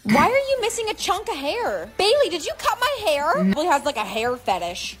 Why are you missing a chunk of hair? Bailey, did you cut my hair? Bailey has like a hair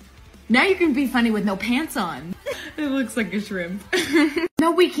fetish. Now you can be funny with no pants on. It looks like a shrimp.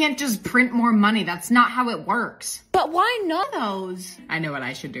 No, we can't just print more money. That's not how it works. But why not those? I know what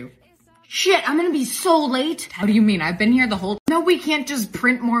I should do. Shit, I'm gonna be so late. How do you mean? I've been here the whole... No, we can't just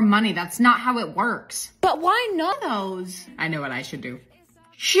print more money. That's not how it works. But why not those? I know what I should do.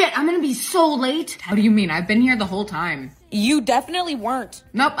 Shit, I'm gonna be so late. How do you mean? I've been here the whole time. You definitely weren't.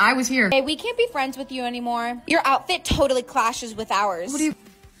 Nope, I was here. Hey, we can't be friends with you anymore. Your outfit totally clashes with ours. What do you...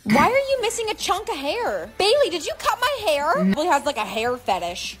 Why are you missing a chunk of hair? Bailey, did you cut my hair? Bailey has like a hair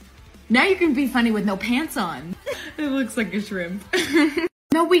fetish. Now you can be funny with no pants on. It looks like a shrimp.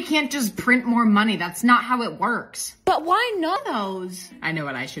 No, we can't just print more money. That's not how it works. But why not those? I know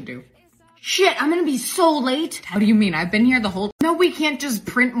what I should do. Shit, I'm gonna be so late. How do you mean? I've been here the whole... No, we can't just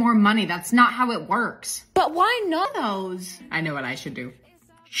print more money. That's not how it works. But why not those? I know what I should do.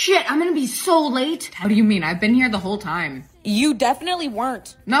 Shit, I'm gonna be so late. How do you mean? I've been here the whole time. You definitely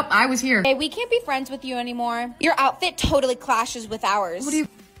weren't. Nope, I was here. Hey, we can't be friends with you anymore. Your outfit totally clashes with ours.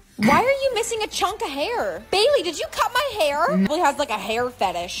 Why are you missing a chunk of hair? Bailey, did you cut my hair? Bailey has like a hair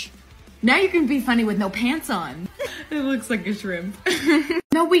fetish. Now you can be funny with no pants on. It looks like a shrimp.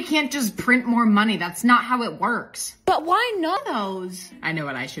 No, we can't just print more money. That's not how it works. But why not? Those. I know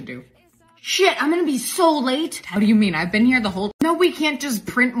what I should do. Shit, I'm gonna be so late. How do you mean? I've been here the whole... No, we can't just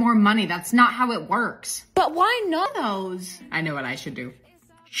print more money. That's not how it works. But why not? Those. I know what I should do.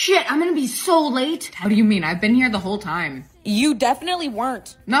 Shit, I'm gonna be so late. How do you mean? I've been here the whole time. You definitely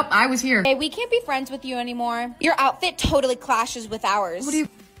weren't. Nope, I was here. Hey, we can't be friends with you anymore. Your outfit totally clashes with ours.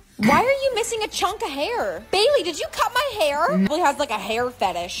 Why are you missing a chunk of hair? Bailey, did you cut my hair? Bailey has like a hair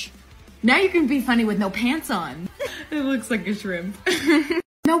fetish. Now you can be funny with no pants on. It looks like a shrimp.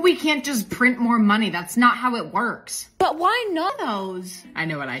 No, we can't just print more money. That's not how it works. But why not? Those. I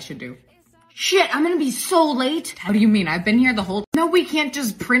know what I should do. Shit, I'm gonna be so late. How do you mean? I've been here the whole... No, we can't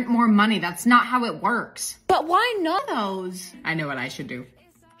just print more money. That's not how it works. But why not? Those. I know what I should do.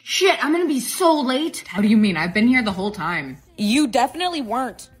 Shit, I'm gonna be so late. How do you mean? I've been here the whole time. You definitely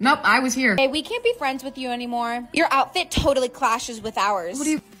weren't. Nope, I was here. Hey, we can't be friends with you anymore. Your outfit totally clashes with ours.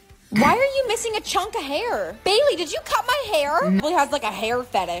 Why are you missing a chunk of hair? Bailey, did you cut my hair? Bailey has like a hair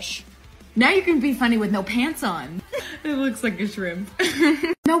fetish. Now you can be funny with no pants on. It looks like a shrimp.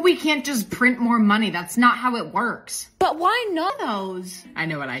 No, we can't just print more money. That's not how it works. But why not? Those. I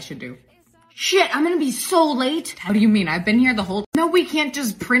know what I should do. Shit, I'm gonna be so late. How do you mean? I've been here the whole... No, we can't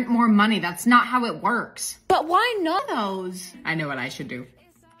just print more money. That's not how it works. But why not? Those. I know what I should do.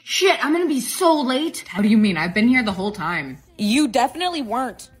 Shit, I'm gonna be so late. How do you mean? I've been here the whole time. You definitely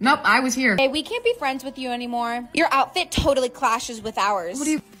weren't. Nope, I was here. Hey, we can't be friends with you anymore. Your outfit totally clashes with ours.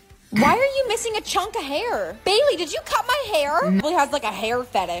 Why are you missing a chunk of hair? Bailey, did you cut my hair? Bailey has like a hair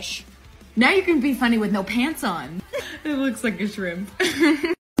fetish. Now you can be funny with no pants on. It looks like a shrimp.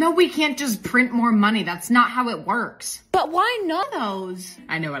 No, we can't just print more money. That's not how it works. But why not? Those.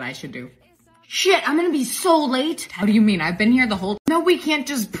 I know what I should do. Shit, I'm gonna be so late. How do you mean? I've been here the whole... No, we can't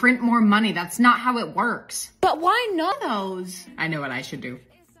just print more money. That's not how it works. But why not? Those. I know what I should do.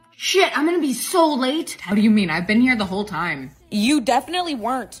 Shit, I'm gonna be so late. How do you mean? I've been here the whole time. You definitely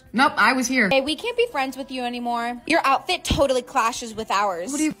weren't. Nope, I was here. Hey, we can't be friends with you anymore. Your outfit totally clashes with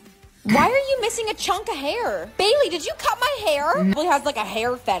ours. Why are you missing a chunk of hair? Bailey, did you cut my hair? Bailey has like a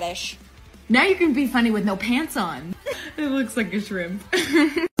hair fetish. Now you can be funny with no pants on. It looks like a shrimp.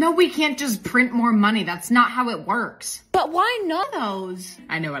 No, we can't just print more money. That's not how it works. But why not? Those.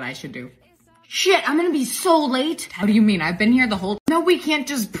 I know what I should do. Shit, I'm gonna be so late. How do you mean? I've been here the whole... No, we can't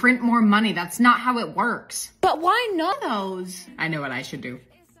just print more money. That's not how it works. But why not? Those. I know what I should do.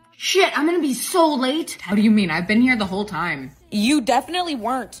 Shit, I'm gonna be so late. How do you mean? I've been here the whole time. You definitely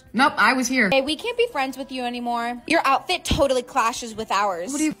weren't. Nope, I was here. Hey, we can't be friends with you anymore. Your outfit totally clashes with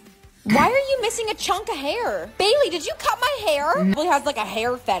ours. Why are you missing a chunk of hair? Bailey, did you cut my hair? Bailey has like a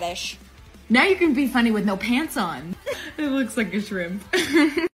hair fetish. Now you can be funny with no pants on. It looks like a shrimp.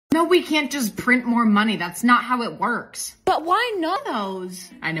 No, we can't just print more money. That's not how it works. But why not? Those.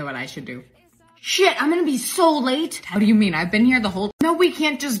 I know what I should do. Shit, I'm gonna be so late. How do you mean? I've been here the whole... No, we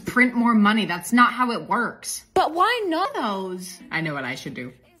can't just print more money. That's not how it works. But why not? Those. I know what I should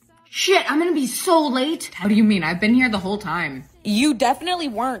do. Shit, I'm gonna be so late. How do you mean? I've been here the whole time. You definitely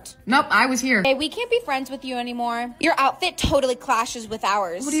weren't. Nope, I was here. Hey, we can't be friends with you anymore. Your outfit totally clashes with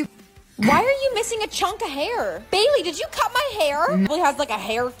ours. Why are you missing a chunk of hair? Bailey, did you cut my hair? Bailey has like a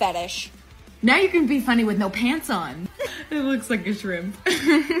hair fetish. Now you can be funny with no pants on. It looks like a shrimp.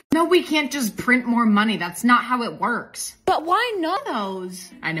 No, we can't just print more money. That's not how it works. But why not? Those.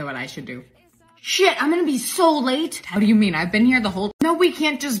 I know what I should do. Shit, I'm gonna be so late. How do you mean? I've been here the whole... No, we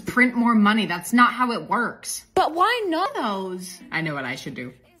can't just print more money. That's not how it works. But why not? Those. I know what I should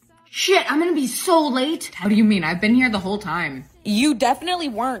do. Shit, I'm gonna be so late. How do you mean? I've been here the whole time. You definitely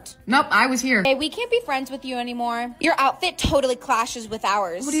weren't. Nope, I was here. Hey, we can't be friends with you anymore. Your outfit totally clashes with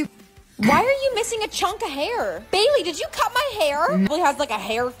ours. Why are you missing a chunk of hair? Bailey, did you cut my hair? Bailey has like a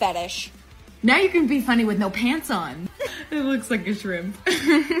hair fetish. Now you can be funny with no pants on. It looks like a shrimp.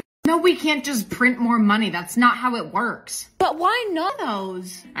 No, we can't just print more money. That's not how it works. But why not?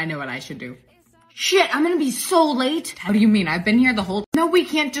 Those. I know what I should do. Shit, I'm gonna be so late. How do you mean? I've been here the whole... No, we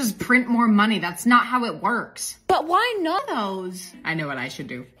can't just print more money. That's not how it works. But why not? Those. I know what I should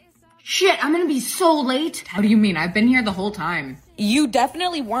do. Shit, I'm gonna be so late. How do you mean? I've been here the whole time. You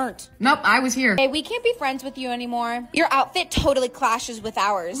definitely weren't. Nope, I was here. Hey, we can't be friends with you anymore. Your outfit totally clashes with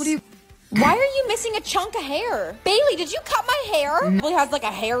ours. Why are you missing a chunk of hair? Bailey, did you cut my hair? Bailey has like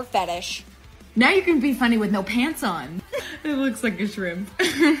a hair fetish. Now you can be funny with no pants on. It looks like a shrimp.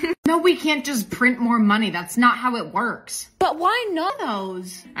 No, we can't just print more money. That's not how it works. But why not?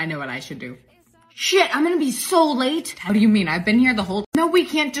 Those. I know what I should do. Shit, I'm gonna be so late. How do you mean? I've been here the whole... No, we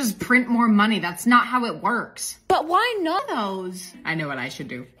can't just print more money. That's not how it works. But why not? Those. I know what I should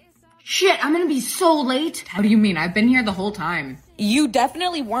do. Shit, I'm gonna be so late. How do you mean? I've been here the whole time. You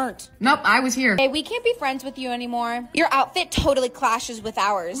definitely weren't. Nope, I was here. Hey, we can't be friends with you anymore. Your outfit totally clashes with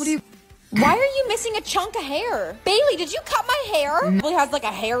ours. What do you... Why are you missing a chunk of hair? Bailey, did you cut my hair? Bailey has like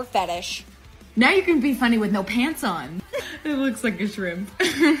a hair fetish. Now you can be funny with no pants on. It looks like a shrimp.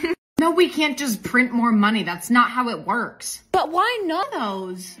 No, we can't just print more money. That's not how it works. But why not?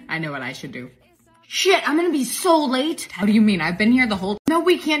 Those. I know what I should do. Shit, I'm gonna be so late. How do you mean? I've been here the whole... No,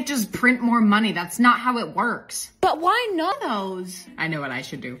 we can't just print more money. That's not how it works. But why not? Those. I know what I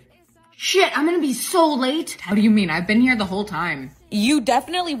should do. Shit, I'm gonna be so late. How do you mean? I've been here the whole time. You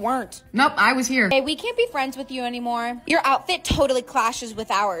definitely weren't. Nope, I was here. Hey, we can't be friends with you anymore. Your outfit totally clashes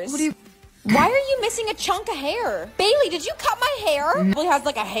with ours. What do you... Why are you missing a chunk of hair? Bailey, did you cut my hair? Bailey has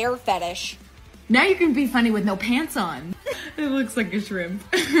like a hair fetish. Now you can be funny with no pants on. It looks like a shrimp.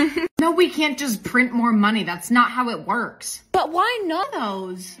 No, we can't just print more money. That's not how it works. But why not?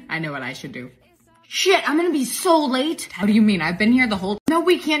 Those. I know what I should do. Shit, I'm gonna be so late. How do you mean? I've been here the whole... No,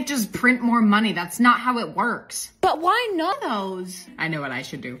 we can't just print more money. That's not how it works. But why not? Those. I know what I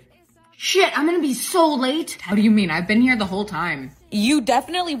should do. Shit, I'm gonna be so late. How do you mean? I've been here the whole time. You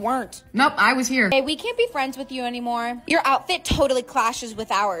definitely weren't. Nope, I was here. Hey, we can't be friends with you anymore. Your outfit totally clashes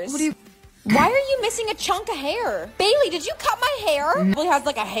with ours. What do you... Why are you missing a chunk of hair? Bailey, did you cut my hair? Bailey has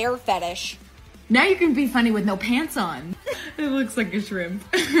like a hair fetish. Now you can be funny with no pants on. It looks like a shrimp.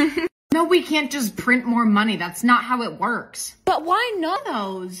 No, we can't just print more money. That's not how it works. But why not?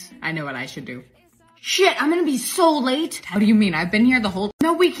 Those. I know what I should do. Shit, I'm gonna be so late. How do you mean? I've been here the whole...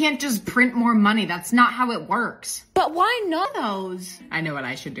 No, we can't just print more money. That's not how it works. But why not? Those. I know what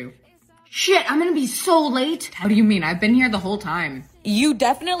I should do. Shit, I'm gonna be so late. How do you mean? I've been here the whole time. You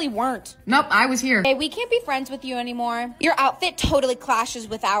definitely weren't. Nope, I was here. Hey, we can't be friends with you anymore. Your outfit totally clashes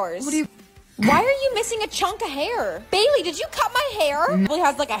with ours. What do you... Why are you missing a chunk of hair? Bailey, did you cut my hair? Bailey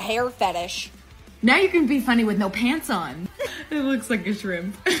has like a hair fetish. Now you can be funny with no pants on. It looks like a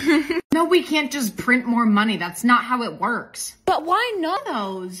shrimp. No, we can't just print more money. That's not how it works. But why not?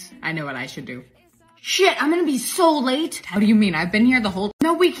 Those. I know what I should do. Shit, I'm gonna be so late. How do you mean? I've been here the whole...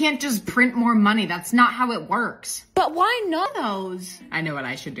 No, we can't just print more money. That's not how it works. But why not? Those. I know what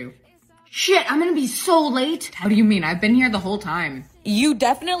I should do. Shit, I'm gonna be so late. How do you mean? I've been here the whole time. You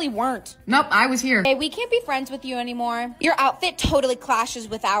definitely weren't. Nope, I was here. Hey, we can't be friends with you anymore. Your outfit totally clashes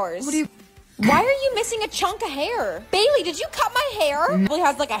with ours. What do you... Why are you missing a chunk of hair? Bailey, did you cut my hair? Bailey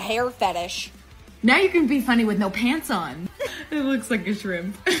has like a hair fetish. Now you can be funny with no pants on. It looks like a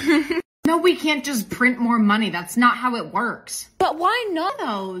shrimp. No, we can't just print more money. That's not how it works. But why not?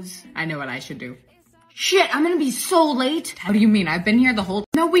 Those. I know what I should do. Shit, I'm gonna be so late. How do you mean? I've been here the whole...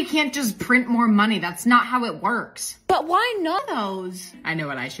 No, we can't just print more money. That's not how it works. But why not? Those. I know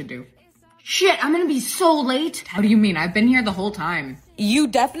what I should do. Shit, I'm gonna be so late. How do you mean? I've been here the whole time. You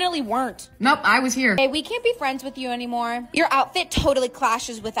definitely weren't. Nope, I was here. Hey, we can't be friends with you anymore. Your outfit totally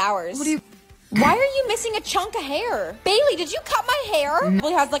clashes with ours. What do you... Why are you missing a chunk of hair? Bailey, did you cut my hair?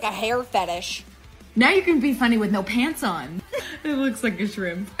 Bailey has like a hair fetish. Now you can be funny with no pants on. It looks like a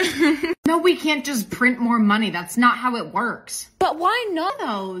shrimp. No, we can't just print more money. That's not how it works. But why not?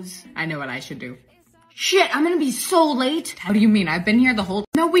 Those. I know what I should do. Shit, I'm gonna be so late. How do you mean? I've been here the whole...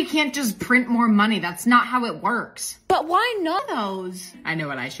 No, we can't just print more money. That's not how it works. But why not? Those. I know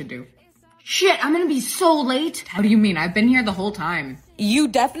what I should do. Shit, I'm gonna be so late. How do you mean? I've been here the whole time. You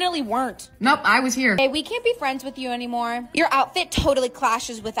definitely weren't. Nope, I was here. Hey, we can't be friends with you anymore. Your outfit totally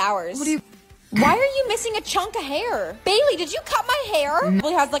clashes with ours. What do you... Why are you missing a chunk of hair? Bailey, did you cut my hair?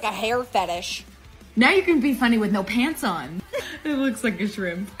 Bailey has like a hair fetish. Now you can be funny with no pants on. It looks like a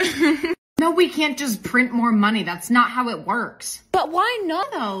shrimp. No, we can't just print more money. That's not how it works. But why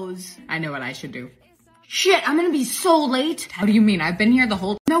not? Those. I know what I should do. Shit, I'm gonna be so late. How do you mean? I've been here the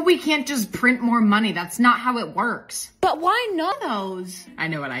whole... No, we can't just print more money. That's not how it works. But why not? Those. I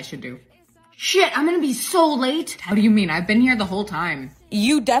know what I should do. Shit, I'm gonna be so late. How do you mean? I've been here the whole time.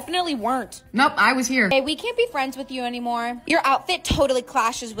 You definitely weren't. Nope, I was here. Hey, we can't be friends with you anymore. Your outfit totally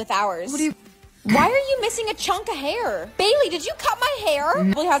clashes with ours. What do you... Why are you missing a chunk of hair? Bailey, did you cut my hair?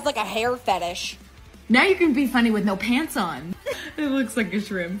 Bailey has like a hair fetish. Now you can be funny with no pants on. It looks like a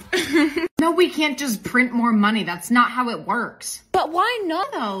shrimp. No, we can't just print more money. That's not how it works. But why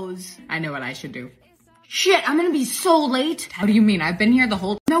not? Those. I know what I should do. Shit, I'm gonna be so late. How do you mean? I've been here the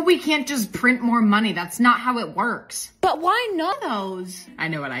whole... No, we can't just print more money. That's not how it works. But why not? Those. I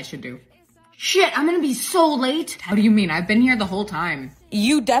know what I should do. Shit, I'm gonna be so late. How do you mean? I've been here the whole time.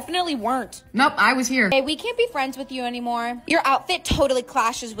 You definitely weren't. Nope, I was here. Hey, we can't be friends with you anymore. Your outfit totally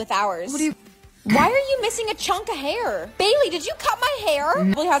clashes with ours. Why are you missing a chunk of hair? Bailey, did you cut my hair?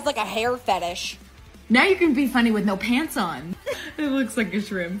 Bailey has like a hair fetish. Now you can be funny with no pants on. It looks like a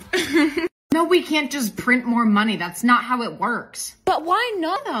shrimp. No, we can't just print more money. That's not how it works. But why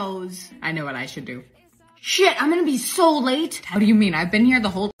not? Those. I know what I should do. Shit, I'm gonna be so late. How do you mean? I've been here the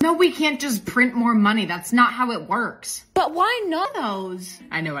whole... No, we can't just print more money. That's not how it works. But why not? Those.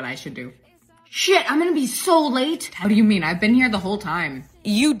 I know what I should do. Shit, I'm gonna be so late. How do you mean? I've been here the whole time.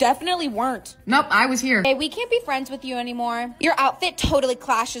 You definitely weren't. Nope, I was here. Hey, we can't be friends with you anymore. Your outfit totally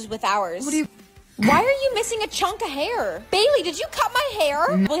clashes with ours. Why are you missing a chunk of hair? Bailey, did you cut my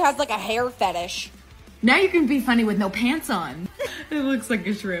hair? Bailey has like a hair fetish. Now you can be funny with no pants on. It looks like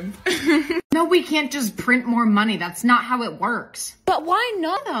a shrimp. No, we can't just print more money. That's not how it works. But why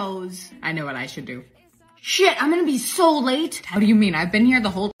not? Those. I know what I should do. Shit, I'm gonna be so late. How do you mean? I've been here the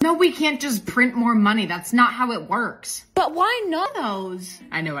whole... No, we can't just print more money. That's not how it works. But why not? Those.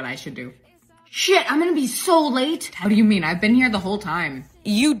 I know what I should do. Shit, I'm gonna be so late. How do you mean? I've been here the whole time.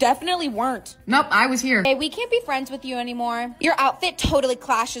 You definitely weren't. Nope, I was here. Hey, we can't be friends with you anymore. Your outfit totally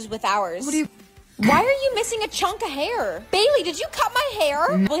clashes with ours. Why are you missing a chunk of hair? Bailey, did you cut my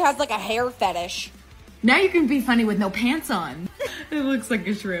hair? Bailey has like a hair fetish. Now you can be funny with no pants on. It looks like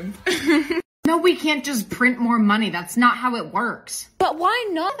a shrimp. No, we can't just print more money. That's not how it works. But why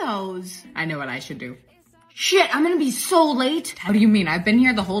not? Those. I know what I should do. Shit, I'm gonna be so late. How do you mean? I've been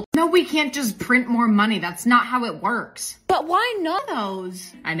here the whole... No, we can't just print more money. That's not how it works. But why not?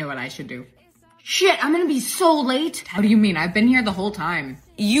 Those. I know what I should do. Shit, I'm gonna be so late. How do you mean? I've been here the whole time.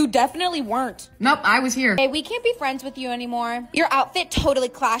 You definitely weren't. Nope, I was here. Hey, we can't be friends with you anymore. Your outfit totally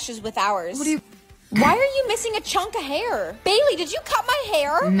clashes with ours. Why are you missing a chunk of hair? Bailey, did you cut my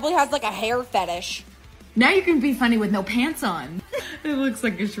hair? Bailey has like a hair fetish. Now you can be funny with no pants on. It looks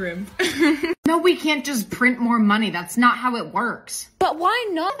like a shrimp. No, we can't just print more money. That's not how it works. But why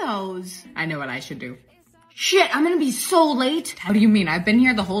not? Those. I know what I should do. Shit, I'm gonna be so late. How do you mean? I've been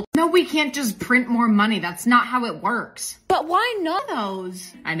here the whole... No, we can't just print more money. That's not how it works. But why not?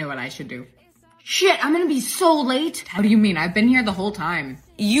 Those. I know what I should do. Shit, I'm gonna be so late. How do you mean? I've been here the whole time.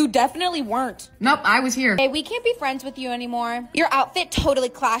 You definitely weren't. Nope, I was here. Hey, we can't be friends with you anymore. Your outfit totally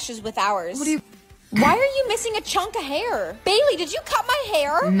clashes with ours. Why are you missing a chunk of hair? Bailey, did you cut my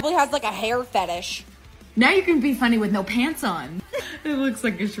hair? Bailey has like a hair fetish. Now you can be funny with no pants on. It looks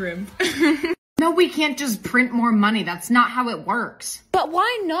like a shrimp. No, we can't just print more money. That's not how it works. But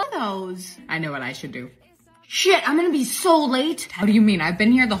why not? Those. I know what I should do. Shit, I'm gonna be so late. How do you mean? I've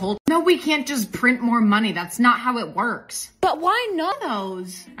been here the whole... No, we can't just print more money. That's not how it works. But why not?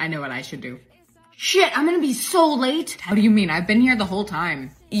 Those. I know what I should do. Shit, I'm gonna be so late. How do you mean? I've been here the whole time.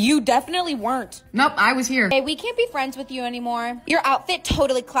 You definitely weren't. Nope, I was here. Hey, we can't be friends with you anymore. Your outfit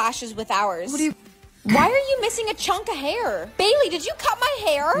totally clashes with ours. Why are you missing a chunk of hair? Bailey, did you cut my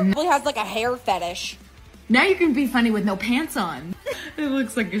hair? Bailey has like a hair fetish. Now you can be funny with no pants on. It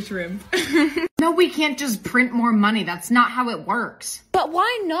looks like a shrimp. No, we can't just print more money. That's not how it works. But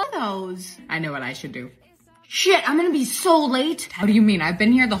why not? Those. I know what I should do. Shit, I'm gonna be so late. How do you mean? I've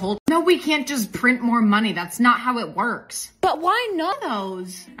been here the whole... No, we can't just print more money. That's not how it works. But why not?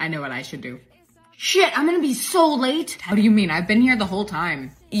 Those. I know what I should do. Shit, I'm gonna be so late. How do you mean? I've been here the whole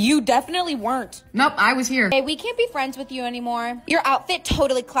time. You definitely weren't. Nope, I was here. Hey, we can't be friends with you anymore. Your outfit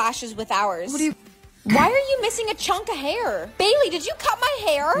totally clashes with ours. Why are you missing a chunk of hair? Bailey, did you cut my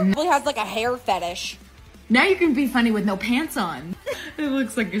hair? Bailey has like a hair fetish. Now you can be funny with no pants on. It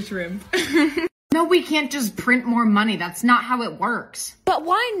looks like a shrimp. No, we can't just print more money. That's not how it works. But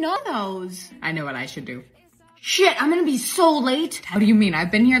why not? Those. I know what I should do. Shit, I'm gonna be so late. How do you mean?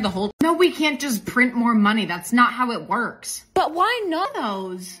 I've been here the whole... No, we can't just print more money. That's not how it works. But why not?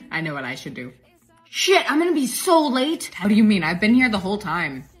 Those. I know what I should do. Shit, I'm gonna be so late. How do you mean? I've been here the whole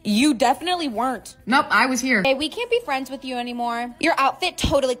time. You definitely weren't. Nope, I was here. Hey, we can't be friends with you anymore. Your outfit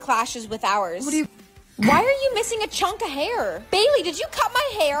totally clashes with ours. Why are you missing a chunk of hair? Bailey, did you cut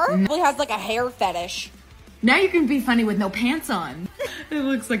my hair? Bailey has like a hair fetish. Now you can be funny with no pants on. It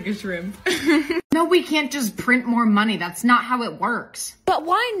looks like a shrimp. No, we can't just print more money. That's not how it works. But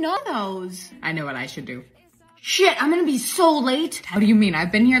why not? Those. I know what I should do. Shit, I'm gonna be so late. How do you mean?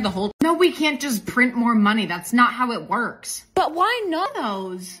 I've been here the whole... No, we can't just print more money. That's not how it works. But why not?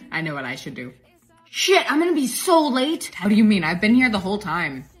 Those. I know what I should do. Shit, I'm gonna be so late. How do you mean? I've been here the whole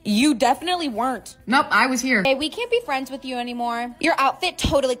time. You definitely weren't. Nope, I was here. Hey, we can't be friends with you anymore. Your outfit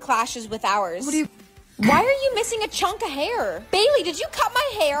totally clashes with ours. Why are you missing a chunk of hair? Bailey, did you cut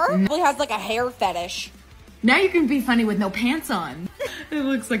my hair? Bailey has like a hair fetish. Now you can be funny with no pants on. It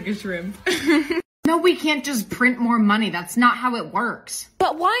looks like a shrimp. No, we can't just print more money. That's not how it works.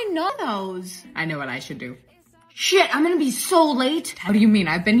 But why not? Those. I know what I should do. Shit, I'm gonna be so late. How do you mean?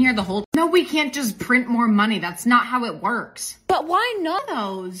 I've been here the whole— No, we can't just print more money. That's not how it works. But why not?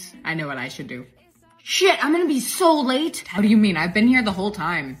 Those. I know what I should do. Shit, I'm gonna be so late. How do you mean? I've been here the whole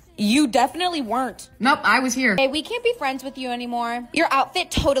time. You definitely weren't. Nope, I was here. Hey, we can't be friends with you anymore. Your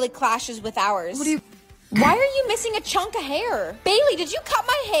outfit totally clashes with ours. What do you— Why are you missing a chunk of hair? Bailey, did you cut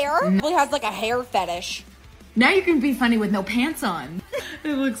my hair? Bailey has like a hair fetish. Now you can be funny with no pants on.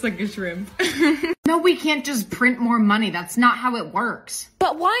 It looks like a shrimp. No, we can't just print more money. That's not how it works.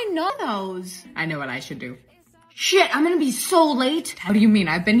 But why not? Those. I know what I should do. Shit, I'm gonna be so late. How do you mean?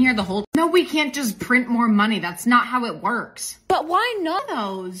 I've been here the whole— No, we can't just print more money. That's not how it works. But why not?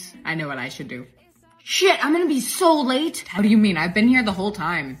 Those. I know what I should do. Shit, I'm gonna be so late. How do you mean? I've been here the whole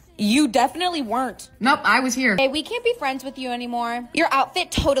time. You definitely weren't. Nope, I was here. Hey, we can't be friends with you anymore. Your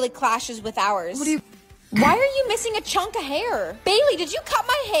outfit totally clashes with ours. What do you— Why are you missing a chunk of hair? Bailey, did you cut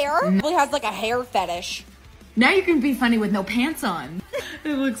my hair? Bailey has like a hair fetish. Now you can be funny with no pants on.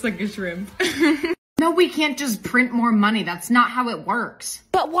 It looks like a shrimp. No, we can't just print more money. That's not how it works.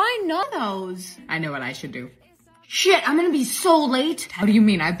 But why not? Those. I know what I should do. Shit, I'm gonna be so late. How do you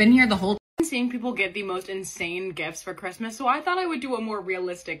mean? I've been here the whole— Seeing people get the most insane gifts for Christmas, so I thought I would do a more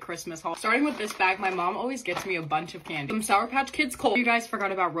realistic Christmas haul. Starting with this bag, my mom always gets me a bunch of candy. Some Sour Patch Kids cold. You guys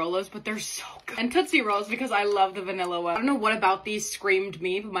forgot about Rolos, but they're so good. And Tootsie Rolls, because I love the vanilla one. I don't know what about these screamed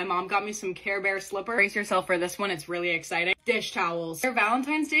me, but my mom got me some Care Bear slippers. Brace yourself for this one, it's really exciting. Dish towels. For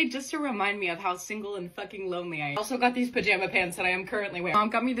Valentine's Day, just to remind me of how single and fucking lonely I am. Also got these pajama pants that I am currently wearing.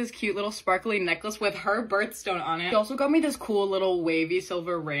 Mom got me this cute little sparkly necklace with her birthstone on it. She also got me this cool little wavy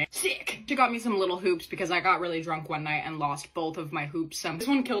silver ring. Sick! She got me some little hoops because I got really drunk one night and lost both of my hoops. This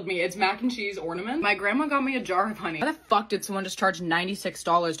one killed me. It's mac and cheese ornament. My grandma got me a jar of honey. Why the fuck did someone just charge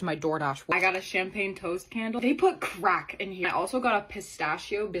 $96 to my DoorDash? I got a champagne toast candle. They put crack in here. I also got a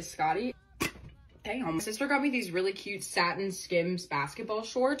pistachio biscotti. Damn. My sister got me these really cute satin Skims basketball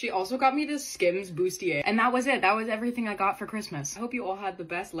shorts. She also got me this Skims bustier. And that was it. That was everything I got for Christmas. I hope you all had the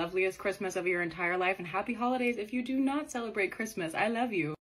best, loveliest Christmas of your entire life, and happy holidays if you do not celebrate Christmas. I love you.